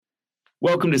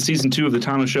Welcome to season 2 of the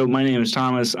Thomas Show. My name is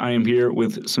Thomas. I am here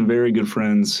with some very good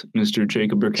friends, Mr.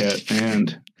 Jacob Burkett,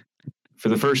 and for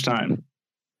the first time,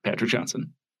 Patrick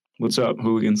Johnson. What's up,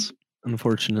 hooligans?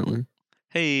 Unfortunately.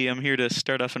 Hey, I'm here to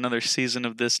start off another season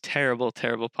of this terrible,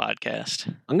 terrible podcast.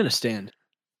 I'm going to stand.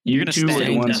 You two were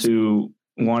the ones who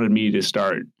wanted me to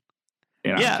start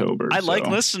in October. I like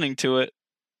listening to it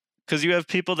because you have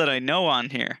people that I know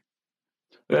on here.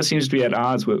 That seems to be at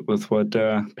odds with what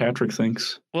Patrick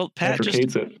thinks. Well, Pat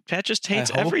just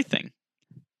hates everything.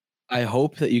 I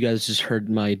hope that you guys just heard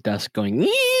my desk going.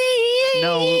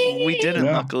 No, we didn't,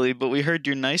 luckily, but we heard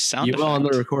your nice sound effect. On the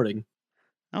recording.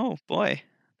 Oh, boy.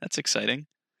 That's exciting.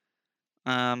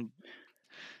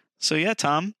 So, yeah,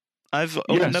 Tom, I've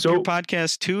opened up your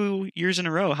podcast 2 years in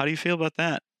a row. How do you feel about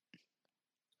that?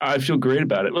 I feel great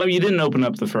about it. Well, you didn't open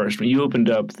up the first one. You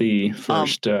opened up the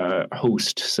first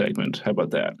host segment. How about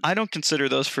that? I don't consider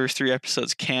those first 3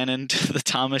 episodes canon to the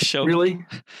Thomas Show. Really?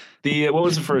 What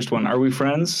was the first one? Are We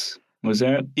Friends? Was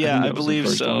that? Yeah, I believe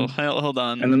so. Hold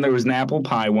on. And then there was an apple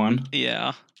pie one.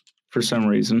 Yeah. For some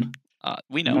reason.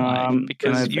 We know why.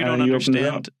 Because you don't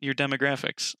understand your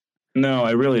demographics. No,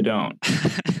 I really don't.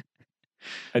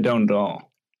 I don't at all.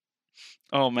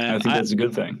 Oh, man. I think that's a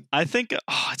good thing. I think,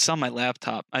 it's on my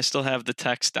laptop. I still have the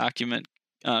text document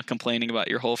complaining about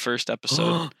your whole first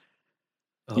episode.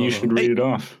 You should read it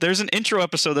off. There's an intro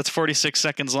episode that's 46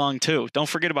 seconds long, too. Don't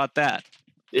forget about that.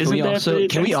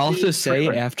 Can we also say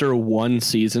after one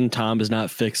season, Tom has not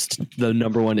fixed the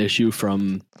number one issue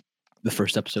from the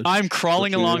first episode? I'm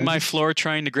crawling along my floor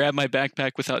trying to grab my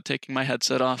backpack without taking my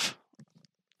headset off.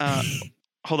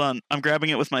 Hold on. I'm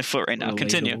grabbing it with my foot right now.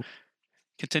 Continue.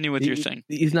 Continue with your thing.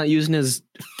 He's not using his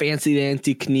fancy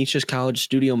dancy Canisius College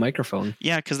studio microphone.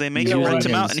 Yeah, because they make him print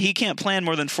him out, and he can't plan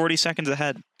more than 40 seconds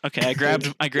ahead. Okay, I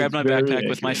grabbed my backpack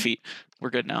with my feet. We're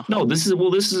good now. No, this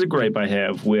is a gripe I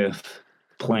have with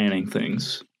planning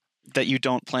things. That you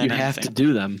don't plan. You have to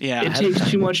do them. Yeah, it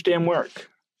takes too much damn work.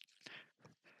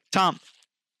 Tom,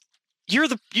 you're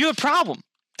the problem.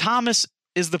 Thomas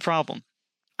is the problem.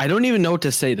 I don't even know what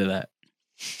to say to that.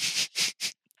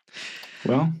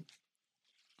 Well,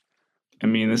 I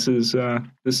mean, this is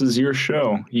your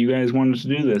show. You guys wanted to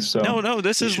do this, so no.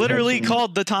 This is literally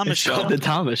called the Thomas Show. Called the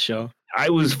Thomas Show.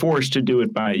 I was forced to do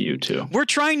it by you two. We're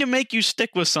trying to make you stick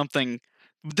with something.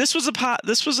 This was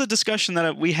a discussion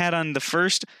that we had on the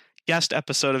first guest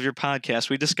episode of your podcast.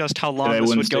 We discussed how long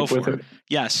this would go for.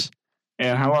 Yes.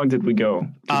 And how long did we go?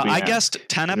 I guessed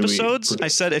 10 episodes. I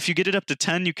said if you get it up to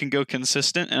 10, you can go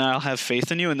consistent, and I'll have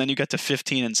faith in you. And then you got to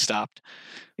 15 and stopped.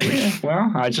 Yeah,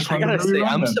 well, I gotta say,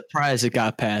 I'm surprised it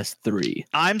got past 3.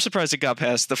 I'm surprised it got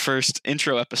past the first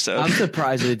intro episode. I'm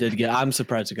surprised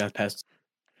it got past.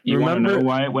 You want to know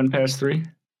why it went past 3?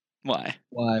 Why?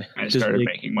 I started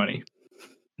making money.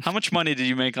 How much money did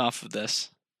you make off of this?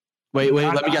 Wait.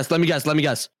 Let me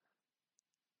guess.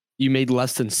 You made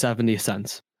less than 70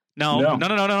 cents. No.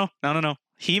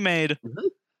 He made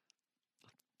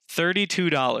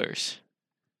 $32.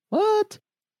 What?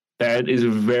 That is a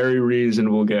very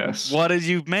reasonable guess. What did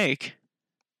you make?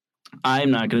 I'm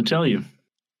not going to tell you.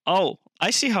 Oh, I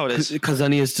see how it is. Because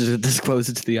then he has to disclose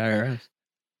it to the IRS.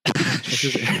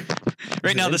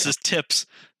 Right now, this is tips.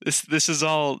 This is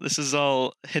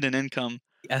all hidden income.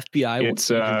 The FBI.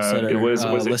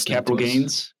 Was it capital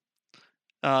gains?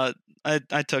 I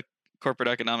took corporate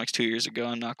economics 2 years ago.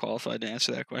 I'm not qualified to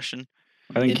answer that question.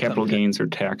 I think capital gains are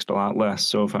taxed a lot less.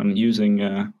 So if I'm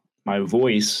using my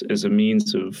voice as a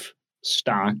means of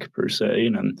stock per se,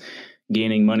 and I'm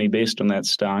gaining money based on that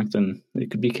stock, then it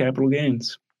could be capital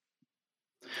gains.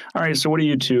 All right. So what are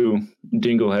you two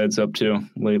dingleheads up to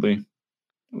lately?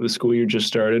 The school year just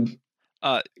started.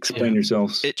 Explain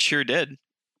yourselves. It sure did.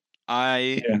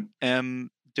 I am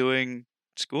doing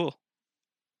school.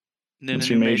 What's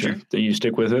your major? Do you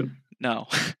stick with it? No.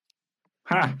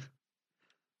 Ha!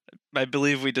 I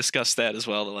believe we discussed that as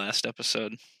well the last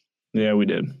episode. Yeah, we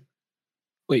did.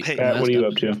 Wait, hey, Pat, what are you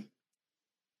up to?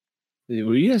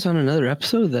 Were you guys on another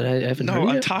episode that I haven't heard yet?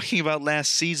 No, I'm talking about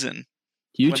last season.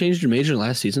 You changed your major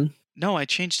last season? No, I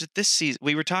changed it this season.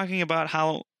 We were talking about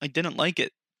how I didn't like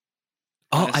it.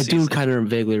 Oh, I do kind of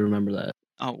vaguely remember that.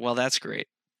 Oh, well, that's great.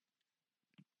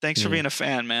 Thanks for being a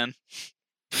fan, man.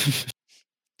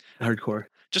 Hardcore.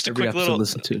 Just a quick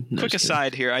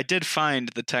aside here. I did find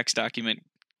the text document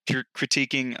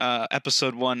critiquing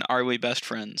episode 1, Are We Best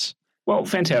Friends? Well,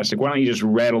 fantastic. Why don't you just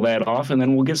rattle that off and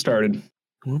then we'll get started.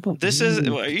 Are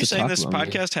you saying this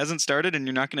podcast hasn't started and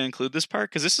you're not going to include this part?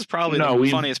 Because this is probably the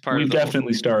funniest part. We've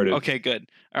definitely started. Okay, good.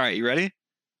 All right, you ready?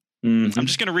 Mm-hmm. I'm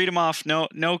just going to read them off. No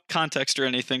context or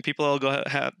anything. People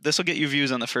will this will get you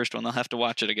views on the first one. They'll have to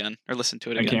watch it again or listen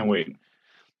to it again. I can't wait.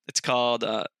 It's called,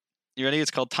 you ready?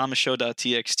 It's called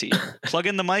ThomasShow.txt. Plug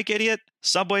in the mic, idiot.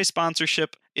 Subway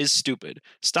sponsorship is stupid.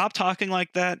 Stop talking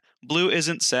like that. Blue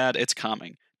isn't sad, it's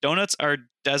calming. Donuts are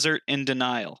desert in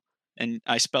denial. And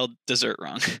I spelled dessert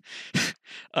wrong.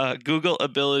 Google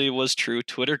ability was true.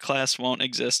 Twitter class won't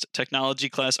exist. Technology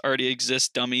class already exists,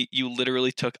 dummy. You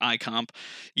literally took iComp.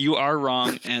 You are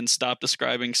wrong, and stop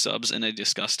describing subs in a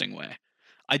disgusting way.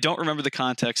 I don't remember the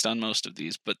context on most of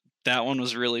these, but that one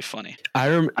was really funny.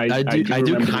 I do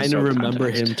kind of remember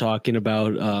him talking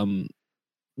about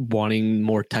wanting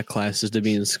more tech classes to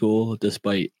be in school,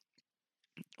 despite.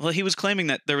 Well, he was claiming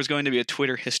that there was going to be a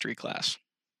Twitter history class.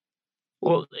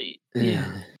 Well,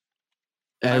 yeah.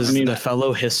 As the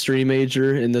fellow history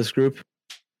major in this group.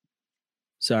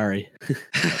 Sorry.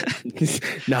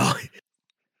 No.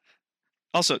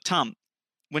 Also, Tom,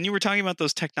 when you were talking about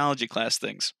those technology class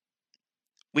things,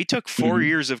 we took 4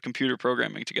 years of computer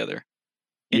programming together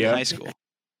in high school.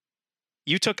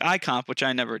 You took iComp, which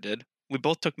I never did. We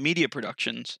both took media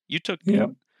productions. You took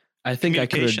I think I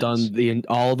could have done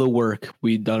all the work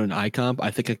we'd done in iComp.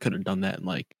 I think I could have done that in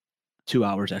like 2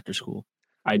 hours after school.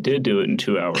 I did do it in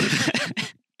 2 hours.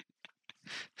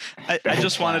 I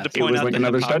just wanted to point out like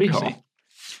another study hall.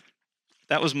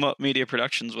 That was what media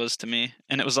productions was to me,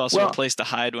 and it was also a place to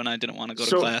hide when I didn't want to go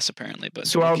to class, apparently. But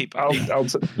so I'll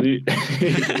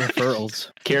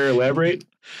referrals. Care elaborate?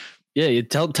 Yeah, you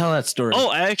tell that story. Oh,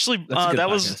 I actually that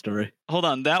was story. Hold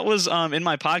on, that was in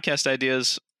my podcast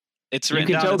ideas. It's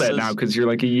written down. You can tell that now because you're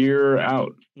like a year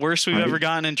out. Worst we've ever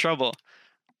gotten in trouble.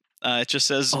 It just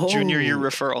says junior year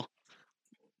referral.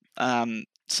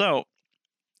 So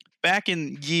back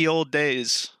in ye old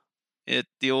days at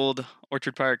the old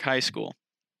Orchard Park High School.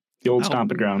 The old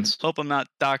stomping grounds. Hope I'm not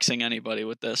doxing anybody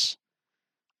with this.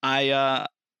 I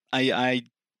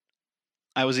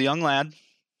was a young lad.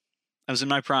 I was in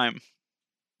my prime.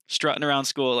 Strutting around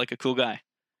school like a cool guy.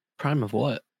 Prime of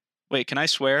what? Wait, can I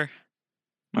swear?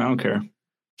 I don't care.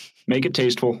 Make it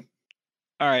tasteful.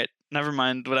 All right. Never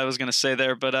mind what I was going to say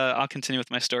there, but I'll continue with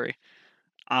my story.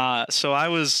 So I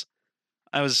was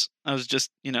just,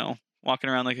 walking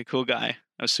around like a cool guy.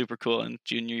 I was super cool in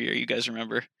junior year. You guys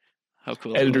remember how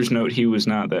cool? Editor's note: he was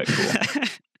not that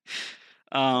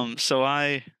cool. So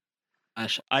I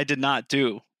did not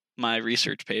do my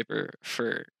research paper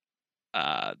for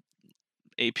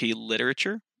AP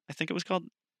Literature. I think it was called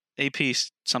AP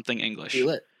something English. AP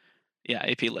Lit. Yeah,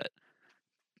 AP Lit.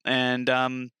 And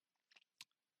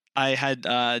I had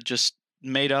just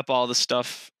made up all the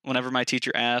stuff whenever my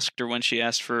teacher asked or when she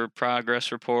asked for a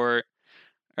progress report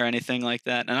or anything like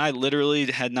that. And I literally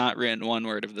had not written one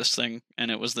word of this thing, and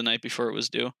it was the night before it was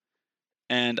due.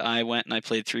 And I went and I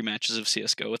played 3 matches of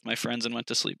CSGO with my friends and went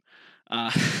to sleep.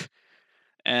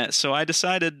 And so I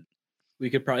decided... We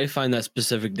could probably find that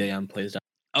specific day on Plays.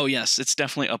 Oh, yes. It's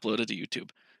definitely uploaded to YouTube.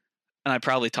 And I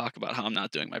probably talk about how I'm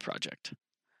not doing my project.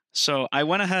 So I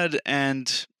went ahead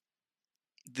and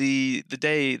the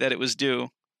day that it was due,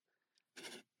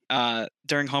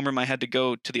 during homeroom, I had to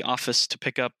go to the office to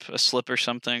pick up a slip or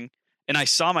something. And I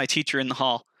saw my teacher in the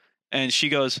hall, and she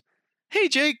goes, "Hey,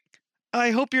 Jake,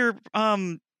 I hope your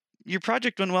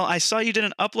project went well. I saw you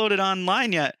didn't upload it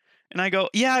online yet." And I go,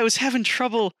 "Yeah, I was having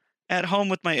trouble at home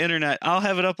with my internet. I'll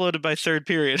have it uploaded by 3rd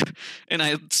period." And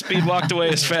I speed walked away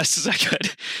as fast as I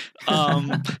could.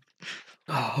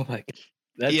 Oh my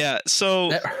God. So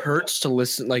that hurts to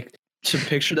listen, like to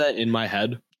picture that in my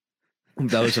head.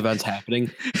 Those events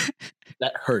happening.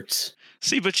 That hurts.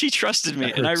 See, but she trusted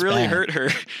me, and I really hurt her.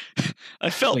 I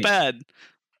felt bad.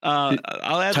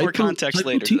 I'll add more context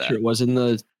later. Teacher to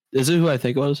that. Is it who I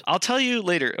think it was? I'll tell you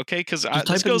later, okay? Because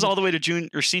this goes all the way to June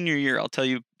or senior year. I'll tell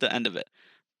you the end of it,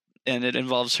 and it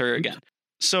involves her again.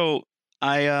 So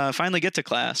I finally get to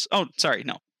class. Oh, sorry,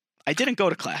 no, I didn't go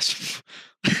to class.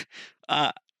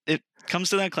 It comes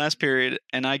to that class period,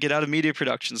 and I get out of media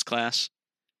productions class,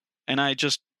 and I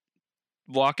just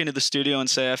walk into the studio and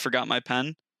say I forgot my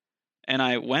pen, and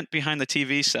I went behind the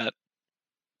TV set,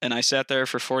 and I sat there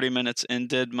for 40 minutes and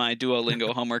did my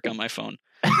Duolingo homework on my phone.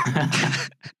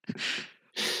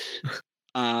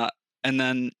 And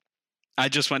then I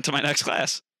just went to my next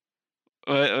class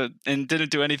and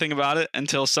didn't do anything about it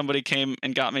until somebody came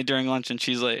and got me during lunch, and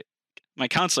she's like, my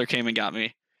counselor came and got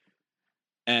me,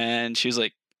 and she was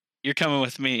like, "You're coming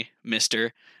with me,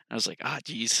 mister." I was like,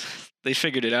 geez, they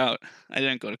figured it out. I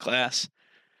didn't go to class.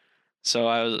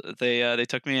 So they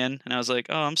took me in, and I was like,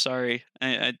 "Oh, I'm sorry.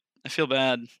 I feel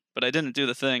bad, but I didn't do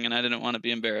the thing, and I didn't want to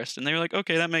be embarrassed." And they were like,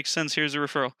 "Okay, that makes sense. Here's a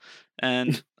referral."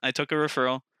 And I took a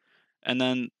referral. And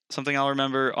then something I'll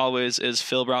remember always is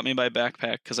Phil brought me my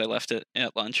backpack because I left it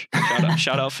at lunch.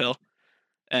 Shout out Phil.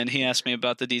 And he asked me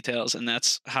about the details, and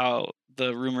that's how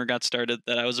the rumor got started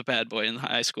that I was a bad boy in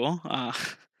high school,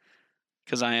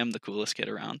 because I am the coolest kid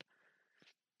around.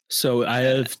 So I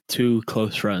have two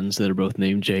close friends that are both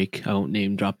named Jake. I won't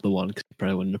name drop the one because you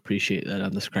probably wouldn't appreciate that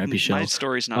on the Scrappy Show. My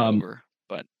story's not over,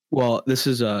 but well, this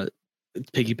is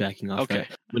piggybacking off that.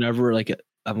 Whenever like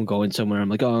I'm going somewhere, I'm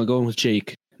like, oh, I'm going with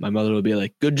Jake. My mother will be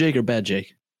like, good Jake or bad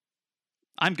Jake?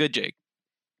 I'm good Jake.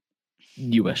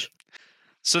 You wish.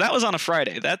 So that was on a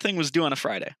Friday. That thing was due on a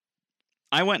Friday.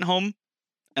 I went home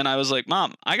and I was like,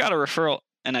 Mom, I got a referral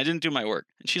and I didn't do my work.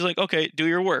 And she's like, okay, do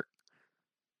your work.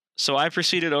 So I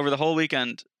proceeded over the whole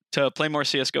weekend to play more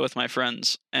CSGO with my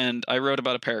friends, and I wrote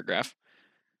about a paragraph.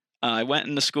 I went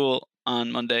into school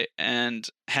on Monday and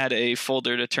had a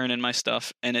folder to turn in my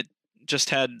stuff, and it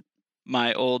just had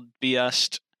my old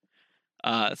BS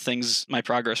things, my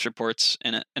progress reports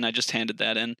in it, and I just handed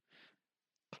that in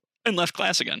and left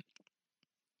class again.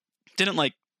 Didn't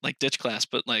like ditch class,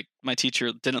 but like my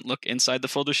teacher didn't look inside the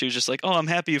folder. She was just like, oh, I'm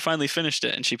happy you finally finished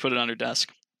it, and she put it on her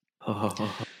desk.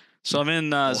 So I'm in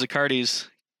Zaccardi's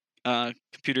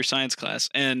computer science class,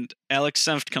 and Alex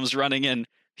Senft comes running in.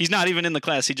 He's not even in the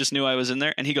class. He just knew I was in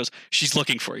there, and he goes, she's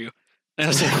looking for you. And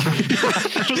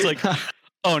I was like,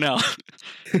 oh, no.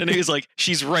 And he was like,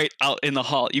 she's right out in the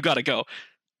hall. You got to go.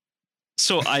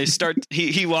 So I start,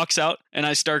 he walks out, and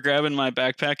I start grabbing my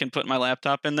backpack and putting my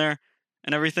laptop in there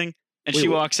and everything. And she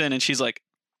walks in, and she's like,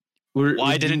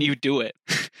 why didn't you do it?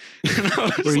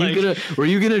 Were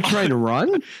you gonna try to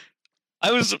run?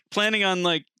 I was planning on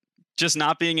like just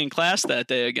not being in class that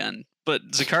day again, but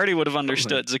Zaccardi would have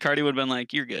understood. Zaccardi would have been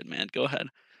like, "You're good, man. Go ahead."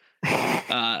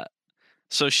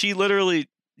 So she literally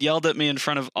yelled at me in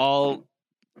front of all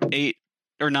 8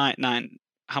 or 9.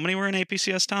 How many were in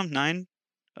APCS, Tom? 9?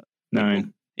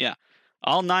 9. Yeah,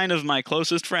 all 9 of my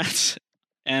closest friends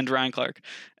and Ryan Clark.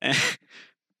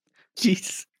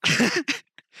 Jeez.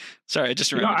 Sorry, I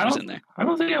just remembered I was in there. I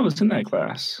don't think I was in that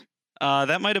class.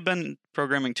 That might have been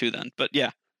programming too then, but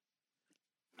yeah.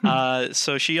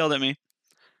 So she yelled at me.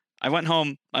 I went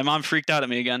home. My mom freaked out at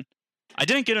me again. I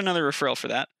didn't get another referral for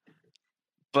that,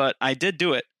 but I did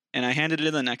do it, and I handed it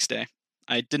in the next day.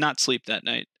 I did not sleep that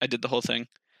night. I did the whole thing.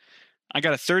 I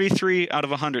got a 33 out of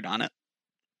 100 on it,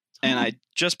 and I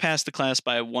just passed the class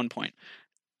by 1 point.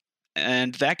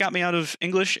 And that got me out of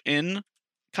English in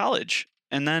college.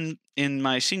 And then in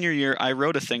my senior year, I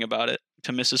wrote a thing about it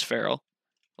to Mrs. Farrell.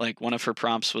 Like one of her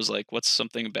prompts was like, what's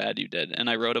something bad you did? And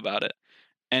I wrote about it.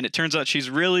 And it turns out she's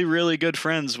really, really good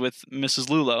friends with Mrs.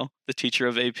 Lulo, the teacher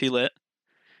of AP Lit.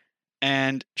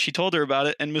 And she told her about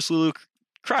it, and Miss Lulu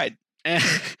cried.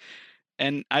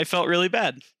 And I felt really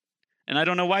bad. And I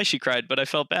don't know why she cried, but I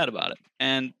felt bad about it.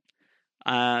 And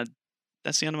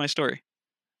that's the end of my story.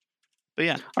 But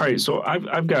yeah. All right, so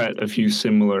I've got a few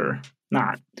similar,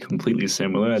 not completely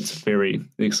similar. That's a very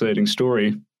exciting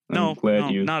story. No,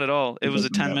 not at all. It was a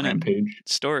 10-minute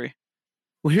story.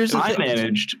 Well, here's the thing. I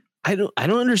managed. I don't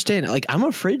understand. Like, I'm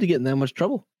afraid to get in that much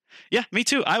trouble. Yeah, me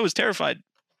too. I was terrified.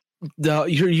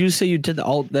 You say you did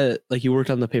like you worked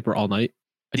on the paper all night.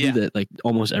 I do that like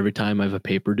almost every time I have a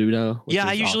paper due now. Yeah,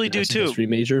 I usually do too. History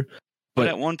major. But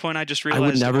at one point, I just realized I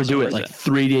would never do it. Like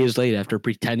 3 days late after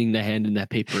pretending to hand in that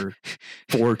paper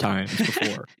 4 times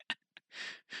before.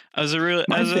 I was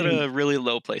at a really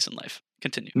low place in life.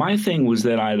 Continue. My thing was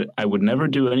that I would never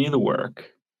do any of the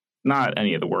work. Not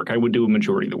any of the work. I would do a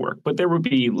majority of the work, but there would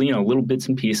be, little bits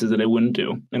and pieces that I wouldn't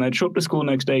do. And I'd show up to school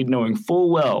next day knowing full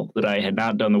well that I had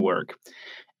not done the work.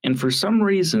 And for some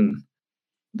reason,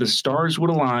 the stars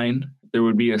would align. There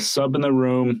would be a sub in the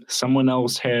room. Someone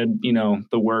else had,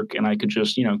 the work, and I could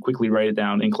just, quickly write it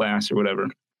down in class or whatever.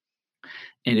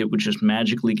 And it would just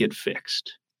magically get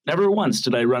fixed. Never once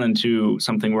did I run into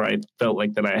something where I felt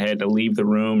like that I had to leave the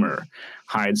room or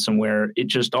hide somewhere. It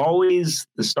just always,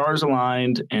 the stars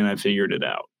aligned, and I figured it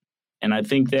out. And I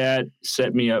think that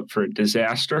set me up for a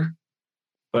disaster.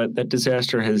 But that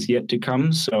disaster has yet to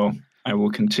come, so I will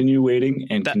continue waiting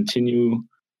and continue.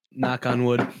 Knock on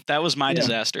wood. That was my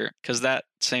disaster, because that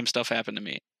same stuff happened to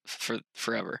me for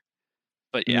forever.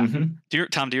 But yeah. Mm-hmm.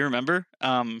 Tom, do you remember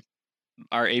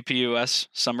our AP US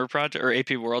summer project or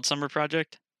AP World summer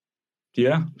project?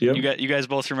 Yeah. You guys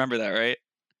both remember that, right?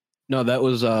 No, that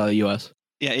was US.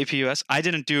 Yeah, AP US. I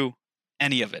didn't do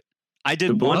any of it. I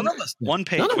did one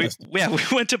page. We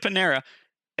went to Panera,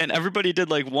 and everybody did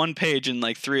like one page in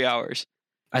like 3 hours.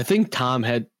 I think Tom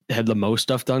had the most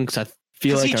stuff done because I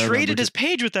feel like he traded his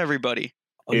page with everybody.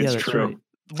 Oh, yeah, that's true. Right.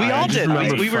 We all did.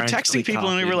 We were texting people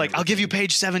and we were like, I'll give you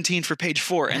page 17 for page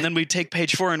 4. And then we'd take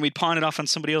page 4 and we'd pawn it off on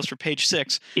somebody else for page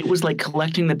 6. It was like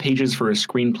collecting the pages for a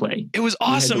screenplay. It was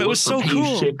awesome. It was so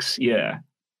cool. Page 6, yeah.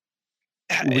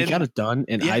 We got it done,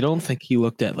 and I don't think he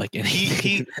looked at like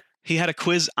anything. He had a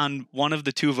quiz on one of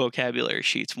the 2 vocabulary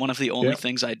sheets, one of the only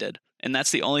things I did. And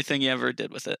that's the only thing he ever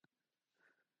did with it.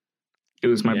 It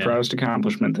was my proudest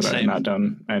accomplishment that I had not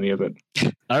done any of it.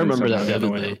 I remember that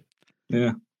vividly.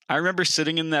 Yeah. I remember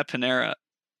sitting in that Panera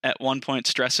at one point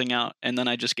stressing out, and then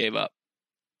I just gave up.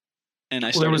 And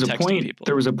I started texting people.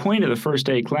 There was a point of the first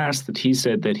day of class that he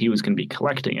said that he was going to be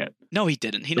collecting it. No, he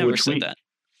didn't. He never said that.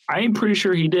 I'm pretty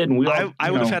sure he did. And we all,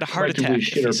 I would have had a heart attack if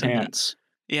shit he our said pants.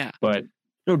 That. Yeah. But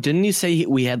no, didn't he say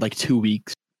we had like 2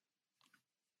 weeks?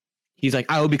 He's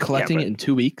like, I will be collecting it in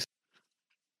 2 weeks.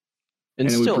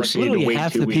 And still, like, literally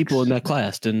half the people in that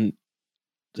class didn't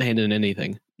hand in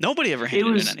anything. Nobody ever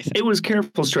handed in anything. It was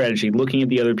careful strategy, looking at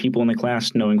the other people in the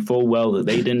class, knowing full well that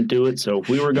they didn't do it. So if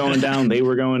we were going down, they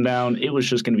were going down. It was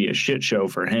just going to be a shit show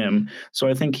for him. So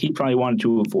I think he probably wanted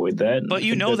to avoid that. But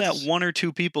you know that 1 or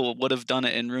 2 people would have done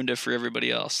it and ruined it for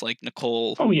everybody else, like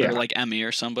Nicole or like Emmy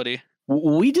or somebody.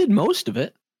 We did most of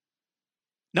it.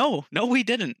 No, we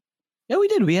didn't. Yeah, we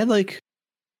did. We had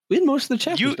most of the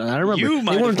chapters done. I remember. You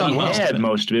might have done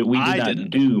most of it. We did not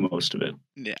do most of it.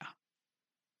 Yeah.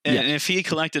 And if he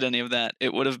collected any of that,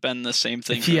 it would have been the same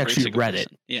thing. If he actually read it.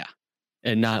 Yeah.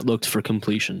 And not looked for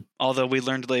completion. Although we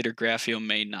learned later Graphio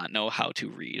may not know how to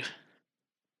read.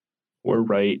 Or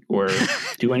write, or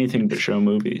do anything but show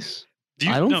movies.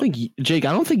 I don't think, Jake,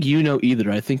 I don't think you know either.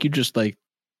 I think you just let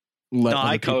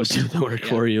other people do the work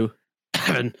for you.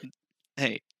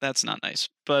 Hey, that's not nice.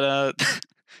 But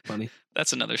funny.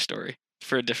 That's another story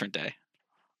for a different day.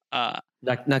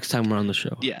 Next time we're on the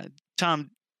show. Yeah.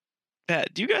 Tom,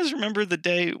 Pat, do you guys remember the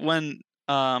day when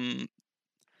the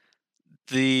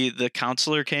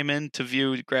counselor came in to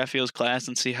view Graphio's class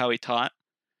and see how he taught?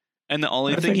 And the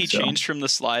only thing he changed from the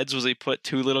slides was he put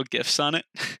 2 little GIFs on it.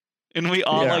 And we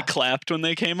all clapped when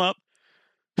they came up.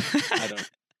 I don't.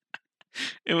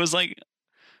 It was like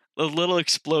a little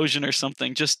explosion or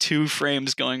something, just 2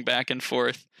 frames going back and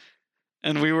forth.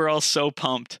 And we were all so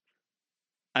pumped.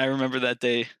 I remember that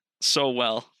day so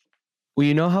well. Well,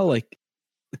 you know how the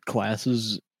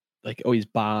classes always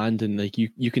bond, and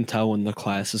you can tell when the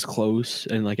class is close,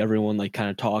 and everyone kind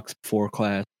of talks before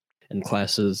class, and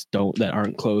classes that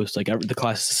aren't close. The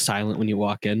class is silent when you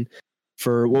walk in.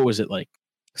 For what was it,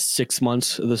 6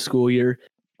 months of the school year?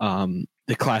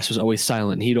 The class was always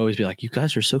silent. And he'd always be like, "You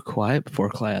guys are so quiet before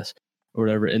class," or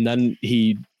whatever. And then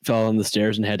he fell on the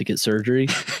stairs and had to get surgery.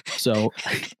 So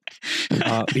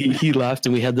he left,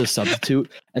 and we had this substitute.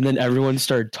 And then everyone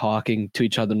started talking to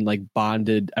each other and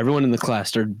bonded. Everyone in the class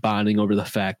started bonding over the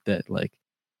fact that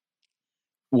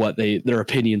their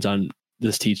opinions on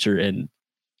this teacher. And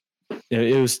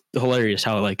it was hilarious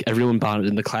how everyone bonded,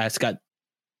 and the class got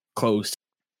closed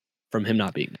from him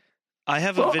not being. I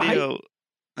have a video.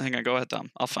 Hang on, go ahead,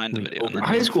 Tom. I'll find the video.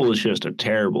 High school is just a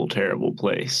terrible, terrible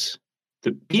place.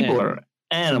 The people are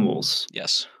animals.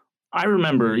 Yes. I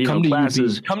remember,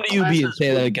 classes. Come to UB and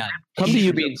say that again. Come to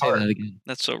UB and say that again.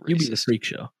 That's so racist. UB is a freak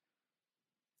show.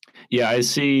 Yeah, I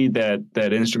see that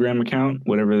Instagram account,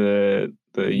 whatever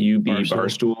the UB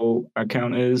Barstool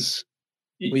account is.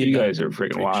 You guys are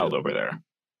freaking wild over there.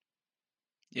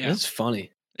 Yeah, that's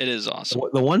funny. It is awesome.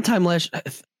 The one time was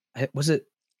it?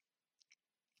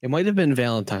 It might have been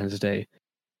Valentine's Day.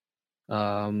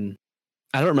 I don't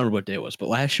remember what day it was, but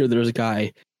last year there was a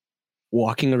guy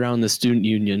walking around the student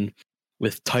union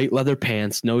with tight leather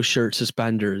pants, no shirt,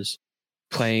 suspenders,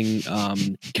 playing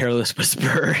Careless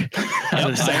Whisper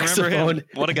on a saxophone. I remember him.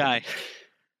 What a guy.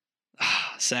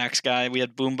 Sax guy. We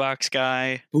had boombox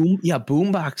guy.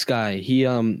 Boombox guy. He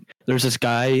there's this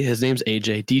guy, his name's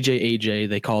AJ, DJ AJ,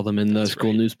 they call them in the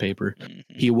school newspaper. Mm-hmm.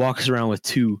 He walks around with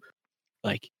 2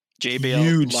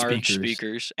 JBL large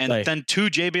speakers and then 2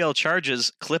 JBL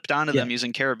charges clipped onto them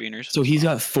using carabiners. So he's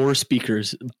got 4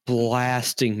 speakers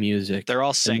blasting music. They're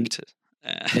all synced.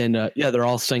 And they're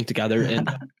all synced together. And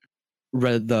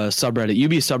read the subreddit,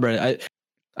 UB subreddit.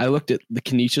 I looked at the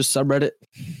Canisius subreddit.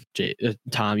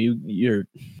 Tom, you're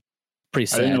pretty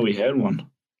sad. I didn't know we had one.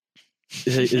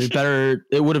 It's better.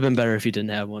 It would have been better if you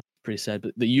didn't have one. Pretty sad.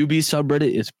 But the UB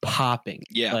subreddit is popping.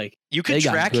 Yeah. You can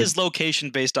track his location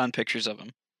based on pictures of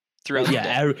him. Throughout the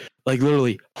day.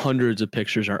 Literally hundreds of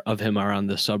pictures of him are on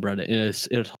the subreddit, and it's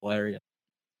hilarious.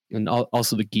 And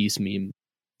also the geese meme.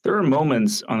 There are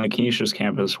moments on the Canisius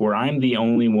campus where I'm the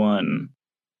only one,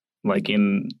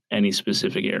 in any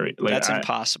specific area. That's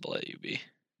impossible at UB.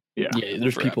 Yeah,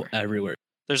 there's people everywhere.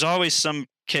 There's always some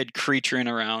kid creaturing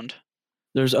around.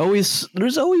 There's always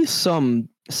some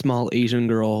small Asian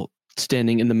girl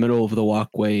standing in the middle of the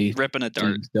walkway, ripping a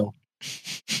dart. Still.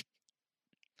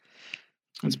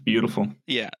 It's beautiful.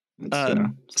 Yeah.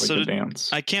 It's like a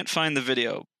dance. I can't find the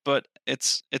video, but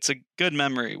it's a good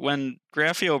memory. When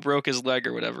Graphio broke his leg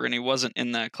or whatever, and he wasn't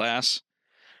in that class.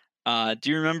 Do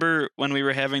you remember when we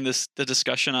were having the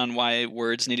discussion on why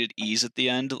words needed E's at the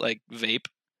end, like vape?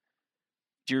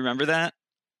 Do you remember that?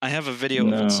 I have a video of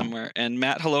No. it somewhere. And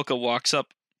Matt Haloka walks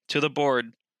up to the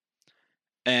board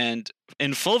and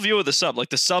in full view of the sub, like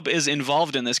the sub is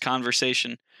involved in this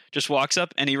conversation, just walks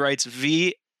up and he writes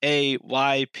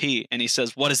VAYP and he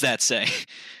says, "What does that say?"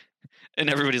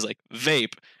 And everybody's like,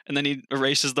 "Vape." And then he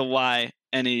erases the Y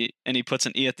and he puts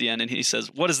an E at the end and he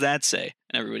says, "What does that say?"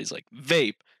 And everybody's like,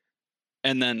 "Vape."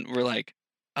 And then we're like,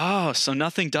 "Oh, so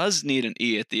nothing does need an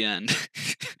E at the end."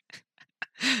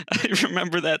 I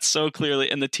remember that so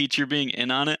clearly, and the teacher being in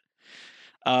on it.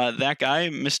 That guy,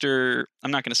 Mr.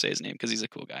 I'm not going to say his name because he's a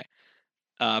cool guy,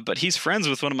 but he's friends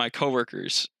with one of my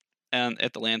coworkers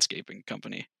at the landscaping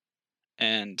company,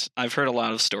 and I've heard a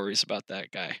lot of stories about that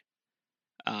guy.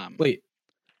 Wait,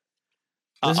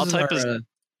 I'll type his.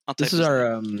 This is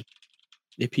our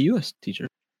APUS teacher.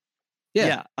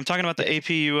 Yeah, I'm talking about the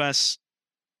APUS.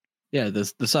 Yeah, the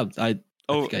sub.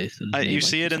 You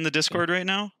see it in the Discord right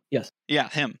now? Yes. Yeah,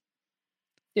 him.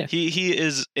 Yeah. He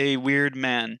is a weird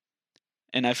man,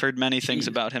 and I've heard many things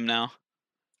about him now.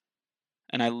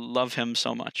 And I love him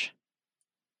so much.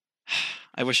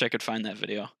 I wish I could find that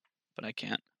video, but I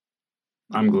can't.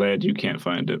 I'm glad you can't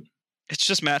find it. It's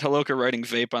just Matt Haloka writing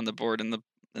vape on the board and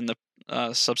the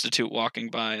substitute walking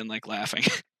by and like laughing.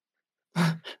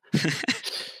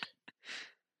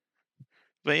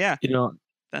 But yeah,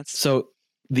 that's so.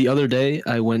 The other day,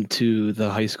 I went to the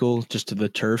high school, just to the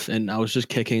turf, and I was just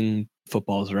kicking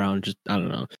footballs around. Just I don't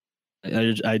know,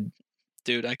 I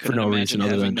dude, I for no reason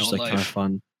other than just like kind of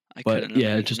fun. But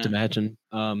yeah, just imagine.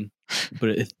 But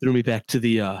it threw me back to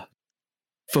the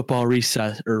football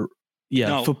recess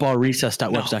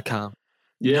footballrecess.webs.com.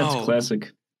 Yeah, it's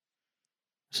classic.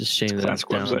 It's a shame that it's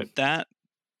down. Website. That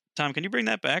Tom, can you bring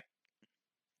that back?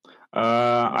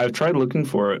 I've tried looking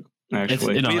for it.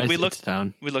 Actually, we looked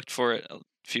down. We looked for it a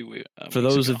few. For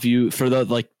those of you, for the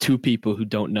like 2 people who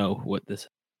don't know what this,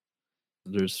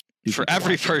 there's for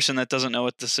every person that doesn't know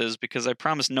what this is, because I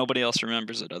promise nobody else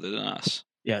remembers it other than us.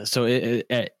 Yeah. So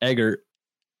at Eggert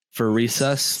for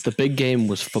recess, the big game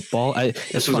was football.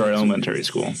 This was our elementary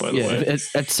school, by the way.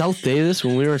 At South Davis,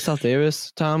 when we were at South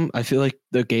Davis, Tom, I feel like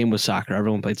the game was soccer.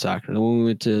 Everyone played soccer. And when we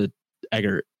went to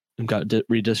Eggert and got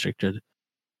redistricted,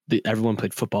 everyone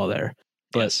played football there.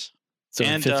 But yes. So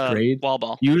in 5th grade, wall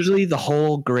ball. Usually the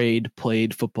whole grade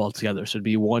played football together. So it'd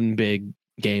be one big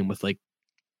game with like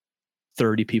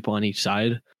 30 people on each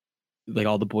side. Like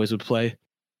all the boys would play.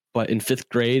 But in 5th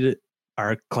grade,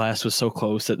 our class was so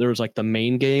close that there was like the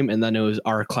main game and then it was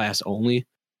our class only.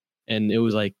 And it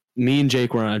was like me and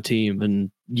Jake were on a team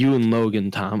and you and Logan,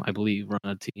 Tom, I believe, were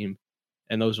on a team.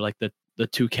 And those were like the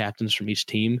 2 captains from each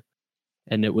team.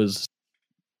 And it was,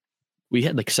 we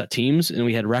had like set teams and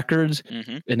we had records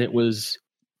and it was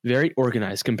very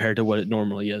organized compared to what it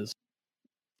normally is.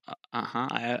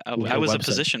 I was a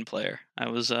position player. I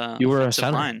was you were a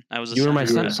center. Line. I was. You were my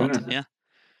center. Yeah.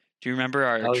 Do you remember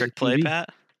our trick play, Pat?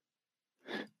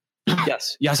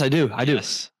 Yes, I do.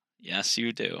 Yes,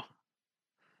 you do.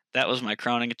 That was my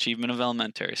crowning achievement of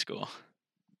elementary school.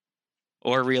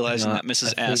 Or realizing that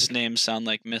Mrs. Ass names sound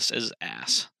like Mrs.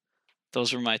 Ass.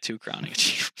 Those were my 2 crowning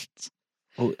achievements.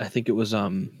 Oh, I think it was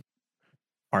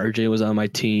RJ was on my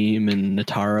team and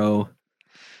Nataro.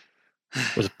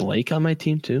 Was Blake on my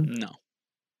team too? No.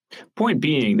 Point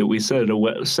being that we set up a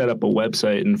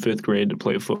website in 5th grade to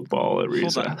play football at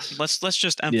recess. Let's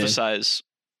just emphasize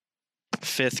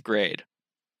 5th grade.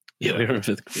 Yeah, we were in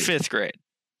 5th grade. 5th grade.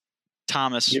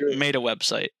 Thomas made a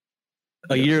website.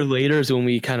 A year later is when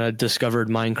we kind of discovered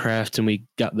Minecraft and we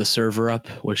got the server up,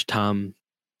 which Tom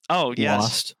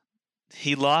lost.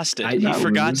 He lost it. He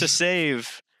forgot to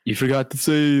save. You forgot to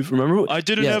save. Remember? I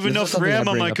didn't have enough RAM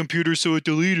on my computer, so it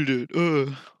deleted it.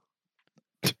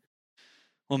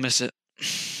 We'll miss it.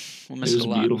 We'll miss it a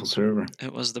lot. It was a beautiful server.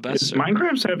 It was the best server.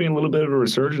 Minecraft's having a little bit of a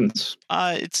resurgence.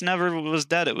 It's never was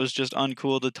dead. It was just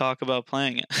uncool to talk about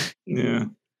playing it. Yeah.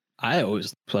 I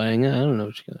always playing it. I don't know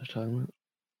what you guys are talking about.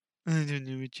 I don't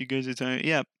know what you guys are talking about.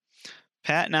 Yeah.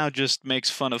 Pat now just makes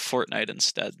fun of Fortnite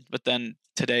instead. But then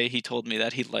today he told me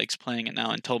that he likes playing it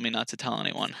now and told me not to tell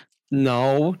anyone.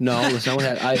 No, that's not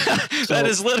what that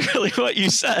is literally what you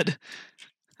said.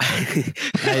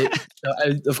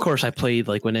 Of course, I played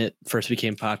like when it first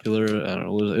became popular. I don't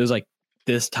know. It was like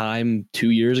this time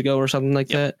 2 years ago or something like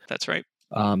that. That's right.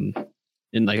 And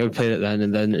like I played it then,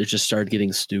 and then it just started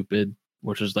getting stupid,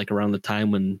 which was like around the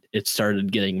time when it started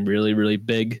getting really, really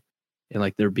big, and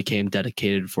like there became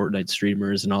dedicated Fortnite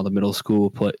streamers, and all the middle school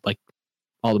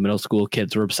all the middle school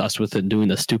kids were obsessed with it, doing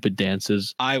the stupid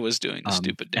dances I was doing the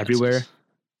stupid dances. everywhere.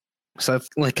 So that's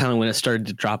like kind of when it started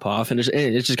to drop off, and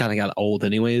it just kind of got old,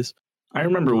 anyways. I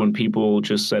remember when people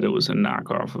just said it was a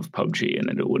knockoff of PUBG and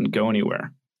that it wouldn't go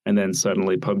anywhere, and then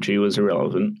suddenly PUBG was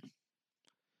irrelevant.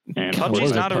 And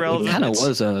PUBG's not irrelevant. It kind of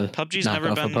was a PUBG's never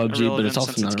knockoff been of PUBG, irrelevant but it's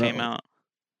also since not it came irrelevant.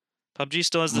 out. PUBG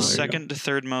still has the Oh, there you second to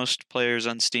third most players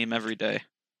on Steam every day.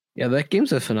 Yeah, that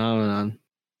game's a phenomenon.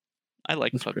 I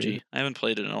like That's PUBG. great. I haven't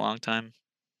played it in a long time.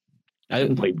 I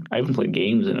haven't played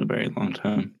games in a very long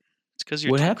time. It's because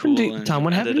you're What too happened cool to and Tom?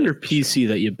 What happened to your edited. PC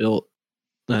that you built?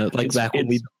 Like It's- back when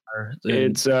we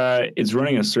It's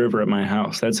running a server at my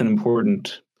house. That's an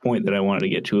important point that I wanted to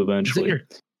get to is it eventually.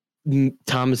 your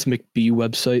Thomas McBee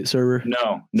website server?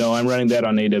 No, I'm running that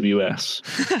on AWS.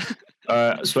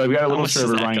 So I've got a How little much does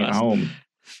server that running at cost? home.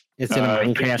 It's in a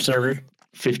Minecraft server.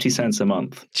 50 cents a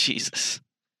month. Jesus.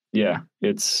 Yeah,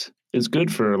 it's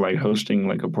good for like hosting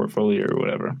like a portfolio or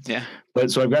whatever. Yeah. But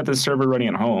so I've got this server running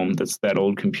at home. That's that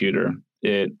old computer.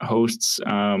 It hosts.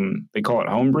 They call it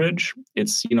Homebridge.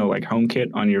 It's like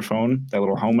HomeKit on your phone. That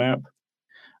little home app.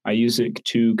 I use it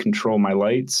to control my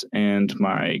lights and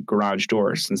my garage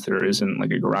door, since there isn't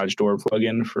like a garage door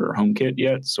plugin for HomeKit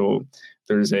yet. So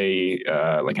there's a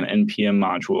like an npm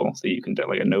module that you can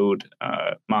like a node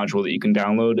module that you can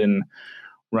download and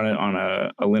run it on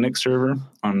a Linux server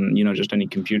on just any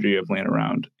computer you have laying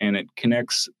around, and it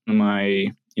connects my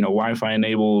Wi-Fi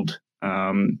enabled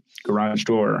garage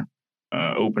door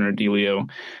opener dealio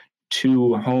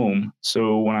to home.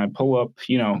 So when I pull up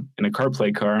in a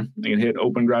CarPlay car, I can hit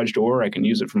open garage door. I can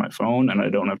use it for my phone, and I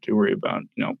don't have to worry about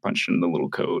punching in the little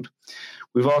code.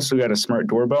 We've also got a smart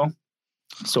doorbell,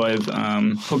 so I've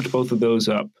hooked both of those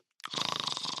up.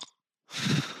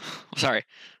 Sorry.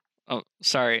 Oh,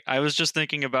 sorry. I was just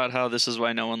thinking about how this is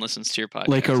why no one listens to your podcast.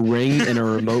 Like a Ring and a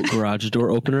remote garage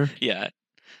door opener, Yeah.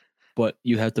 but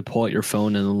you have to pull out your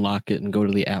phone and unlock it and go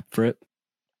to the app for it.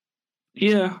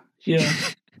 Yeah.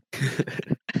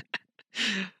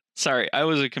 Sorry, I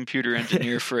was a computer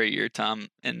engineer for a year, Tom,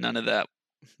 and none of that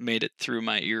made it through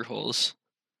my ear holes.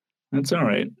 That's all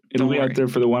right. It'll Don't be worry. out there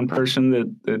for the one person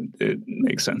that it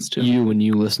makes sense to. When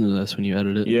you listen to this, when you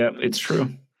edit it. Yeah, it's true.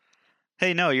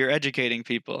 Hey, no, you're educating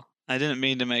people. I didn't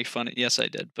mean to make fun of. Yes, I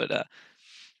did, but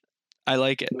I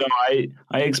like it. No,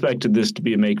 I expected this to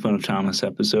be a make fun of Thomas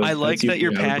episode. I like That's that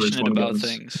you're usually how the first passionate one about goes.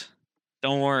 things.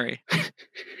 Don't worry.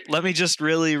 Let me just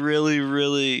really, really,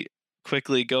 really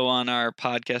quickly go on our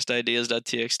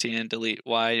podcastideas.txt and delete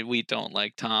why we don't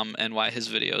like Tom and why his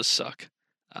videos suck.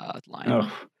 Line.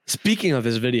 Oh, Speaking of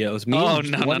his videos, Oh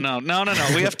no.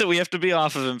 We have to be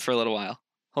off of him for a little while.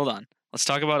 Hold on. Let's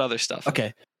talk about other stuff.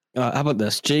 Okay. How about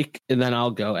this, Jake? And then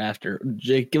I'll go after.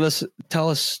 Jake, tell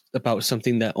us about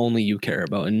something that only you care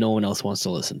about and no one else wants to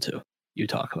listen to. You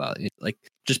talk about it. Like,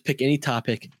 just pick any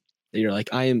topic that you're like,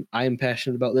 I am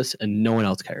passionate about this, and no one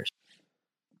else cares.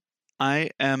 I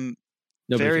am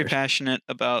Nobody very cares. passionate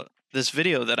about this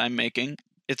video that I'm making.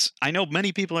 I know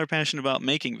many people are passionate about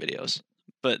making videos,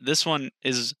 but this one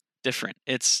is different.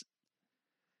 It's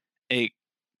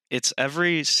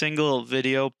every single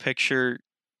video, picture,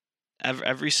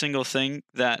 every single thing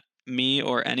that me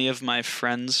or any of my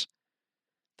friends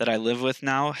that I live with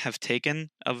now have taken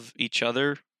of each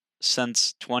other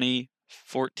since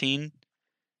 2014.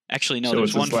 Actually, no, so there's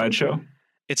it's a one. slideshow.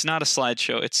 It's not a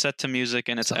slideshow. It's set to music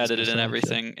and it's Sounds like a edited and slideshow.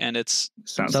 everything. And it's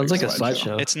Sounds like a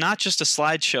slideshow. it's not just a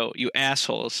slideshow, you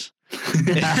assholes.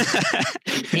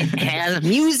 It has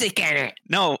music in it.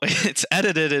 No, it's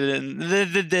edited and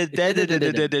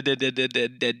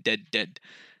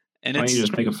Why don't you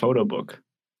just make a photo book?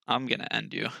 I'm gonna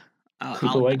end you.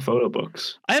 People like photo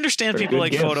books. I understand They're people good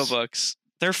like gifts. photo books.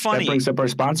 They're funny. That brings up our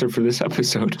sponsor for this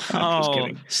episode. I'm just Oh,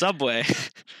 kidding. Subway.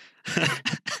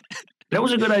 That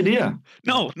was a good idea.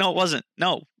 No, it wasn't.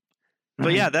 No.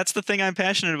 But yeah, that's the thing I'm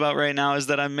passionate about right now is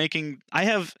that I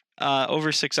have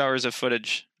over 6 hours of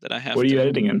footage that I have What are to you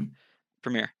editing in?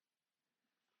 Premiere.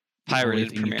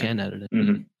 Pirated You Premiere. can edit it.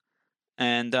 Mm-hmm.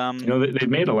 And They've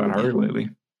made it a lot harder lately.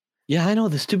 Yeah, I know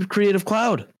the stupid Creative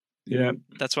Cloud. Yeah.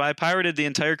 that's why I pirated the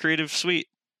entire Creative Suite.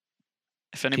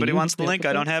 If anybody you wants the look link, at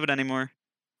I that? don't have it anymore.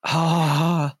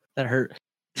 Ah, that hurt.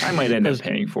 I might end up Because-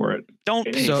 paying for it. Don't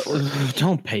It pay ain't for it.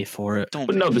 Don't pay for it. Don't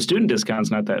But pay. no, the student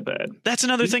discount's not that bad. That's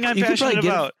another thing I'm you could probably passionate get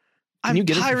it- about. Can I'm you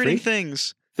get it for pirating free?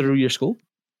 things. Through your school?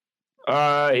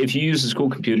 If you use the school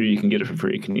computer, you can get it for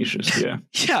free. Canisius, yeah.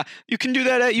 Yeah, you can do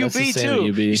that at UB That's the same too. at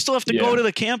UB. You still have to go Yeah. to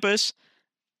the campus.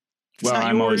 It's Well, not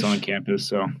I'm always yours. on campus,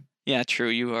 so Yeah, true.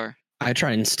 You are. I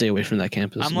try and stay away from that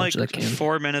campus I'm as like much as I can.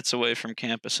 4 minutes away from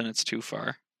campus, and it's too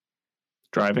far.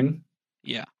 driving.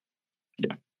 Yeah.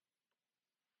 Yeah.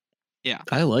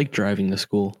 I like driving to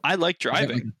school. I like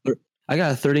driving. I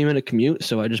got a 30-minute commute,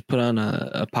 so I just put on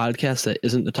a podcast that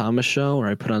isn't the Thomas Show, or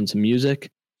I put on some music,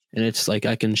 and it's like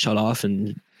I can shut off,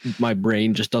 and my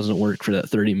brain just doesn't work for that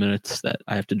 30 minutes that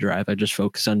I have to drive. I just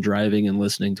focus on driving and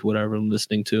listening to whatever I'm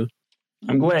listening to.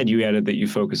 I'm glad you added that you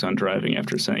focus on driving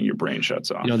after saying your brain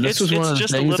shuts off. You know, this was one of the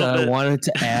just a things little that I bit- wanted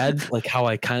to add, like how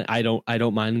I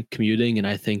don't mind commuting, and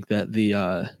I think that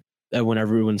that when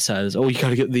everyone says, "Oh, you got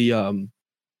to get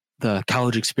the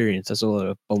college experience," that's a lot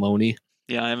of baloney.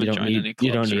 Yeah, I haven't You don't joined need any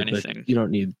clubs or you anything.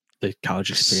 don't need the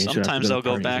college experience. You don't have Sometimes to I'll go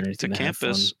parties or back to anything have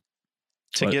campus fun.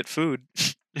 to But- get food,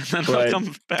 and then I'll But-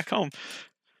 come back home.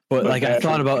 But But like I Patrick-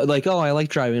 thought about like, oh, I like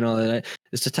driving and all that.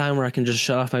 It's a time where I can just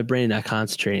shut off my brain and not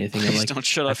concentrate on anything. I'm Please like, don't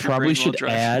shut I off your probably brain while should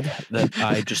driving. add that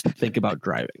I just think about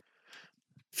driving.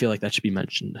 I feel like that should be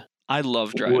mentioned. I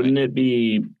love driving. Wouldn't it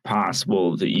be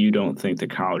possible that you don't think the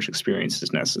college experience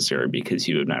is necessary because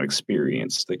you have not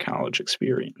experienced the college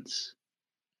experience?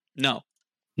 No.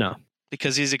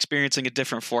 Because he's experiencing a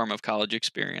different form of college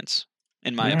experience,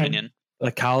 in my All right. opinion.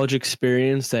 The college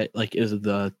experience that like is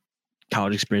the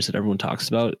college experience that everyone talks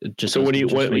about. It just So what do you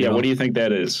doesn't interest me at what do all. you think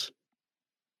that is?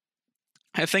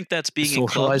 I think that's being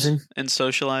Socializing? in clubs and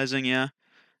socializing, yeah.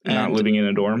 Not And living in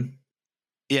a dorm?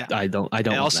 yeah. I don't. And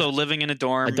want also that. living in a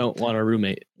dorm. I don't want a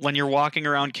roommate. When you're walking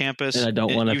around campus, And I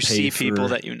don't wanna you pay see people for-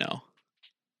 that you know.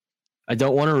 I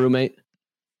don't want a roommate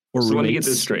or So let me roommates.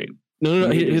 get this straight. No. let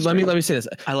me get Let this me straight. say this.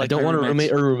 I I like don't my want a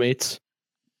roommates. roommate or roommates.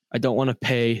 I don't want to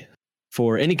pay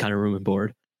for any kind of room and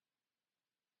board.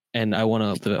 And I want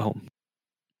to live at home.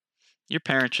 Your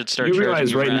parents should start You charging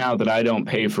realize you right rent. now that I don't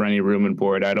pay for any room and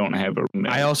board. I don't have a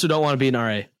roommate. I also don't want to be an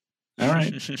RA. All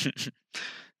right.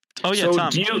 Oh yeah, so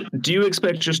Tom. do you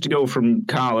expect just to go from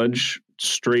college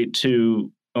straight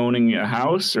to owning a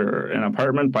house or an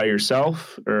apartment by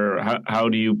yourself, or how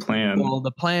do you plan? Well,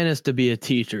 the plan is to be a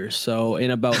teacher. So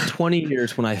in about 20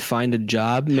 years, when I find a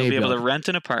job, You'll maybe be able to I'll- rent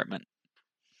an apartment.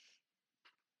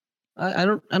 I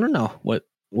don't know what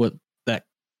that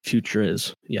future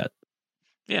is yet.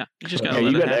 Yeah, you just Yeah, gotta yeah,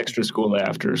 let you it got happen. extra school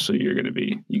after, so you're going to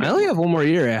be. I only have one more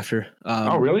year after.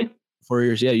 Oh, really? 4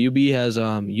 years. Yeah, UB has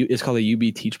it's called a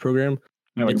UB Teach program.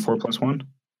 Yeah, like It's- 4+1.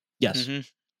 Yes, Mhm.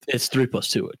 it's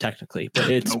 3+2 technically, but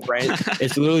it's Nope.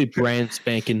 it's literally brand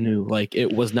spanking new. Like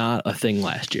it was not a thing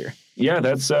last year. Yeah,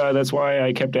 that's why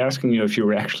I kept asking you if you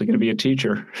were actually going to be a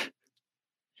teacher.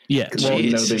 Yeah, 'Cause well, I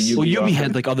didn't know that Jesus. well, UB offered-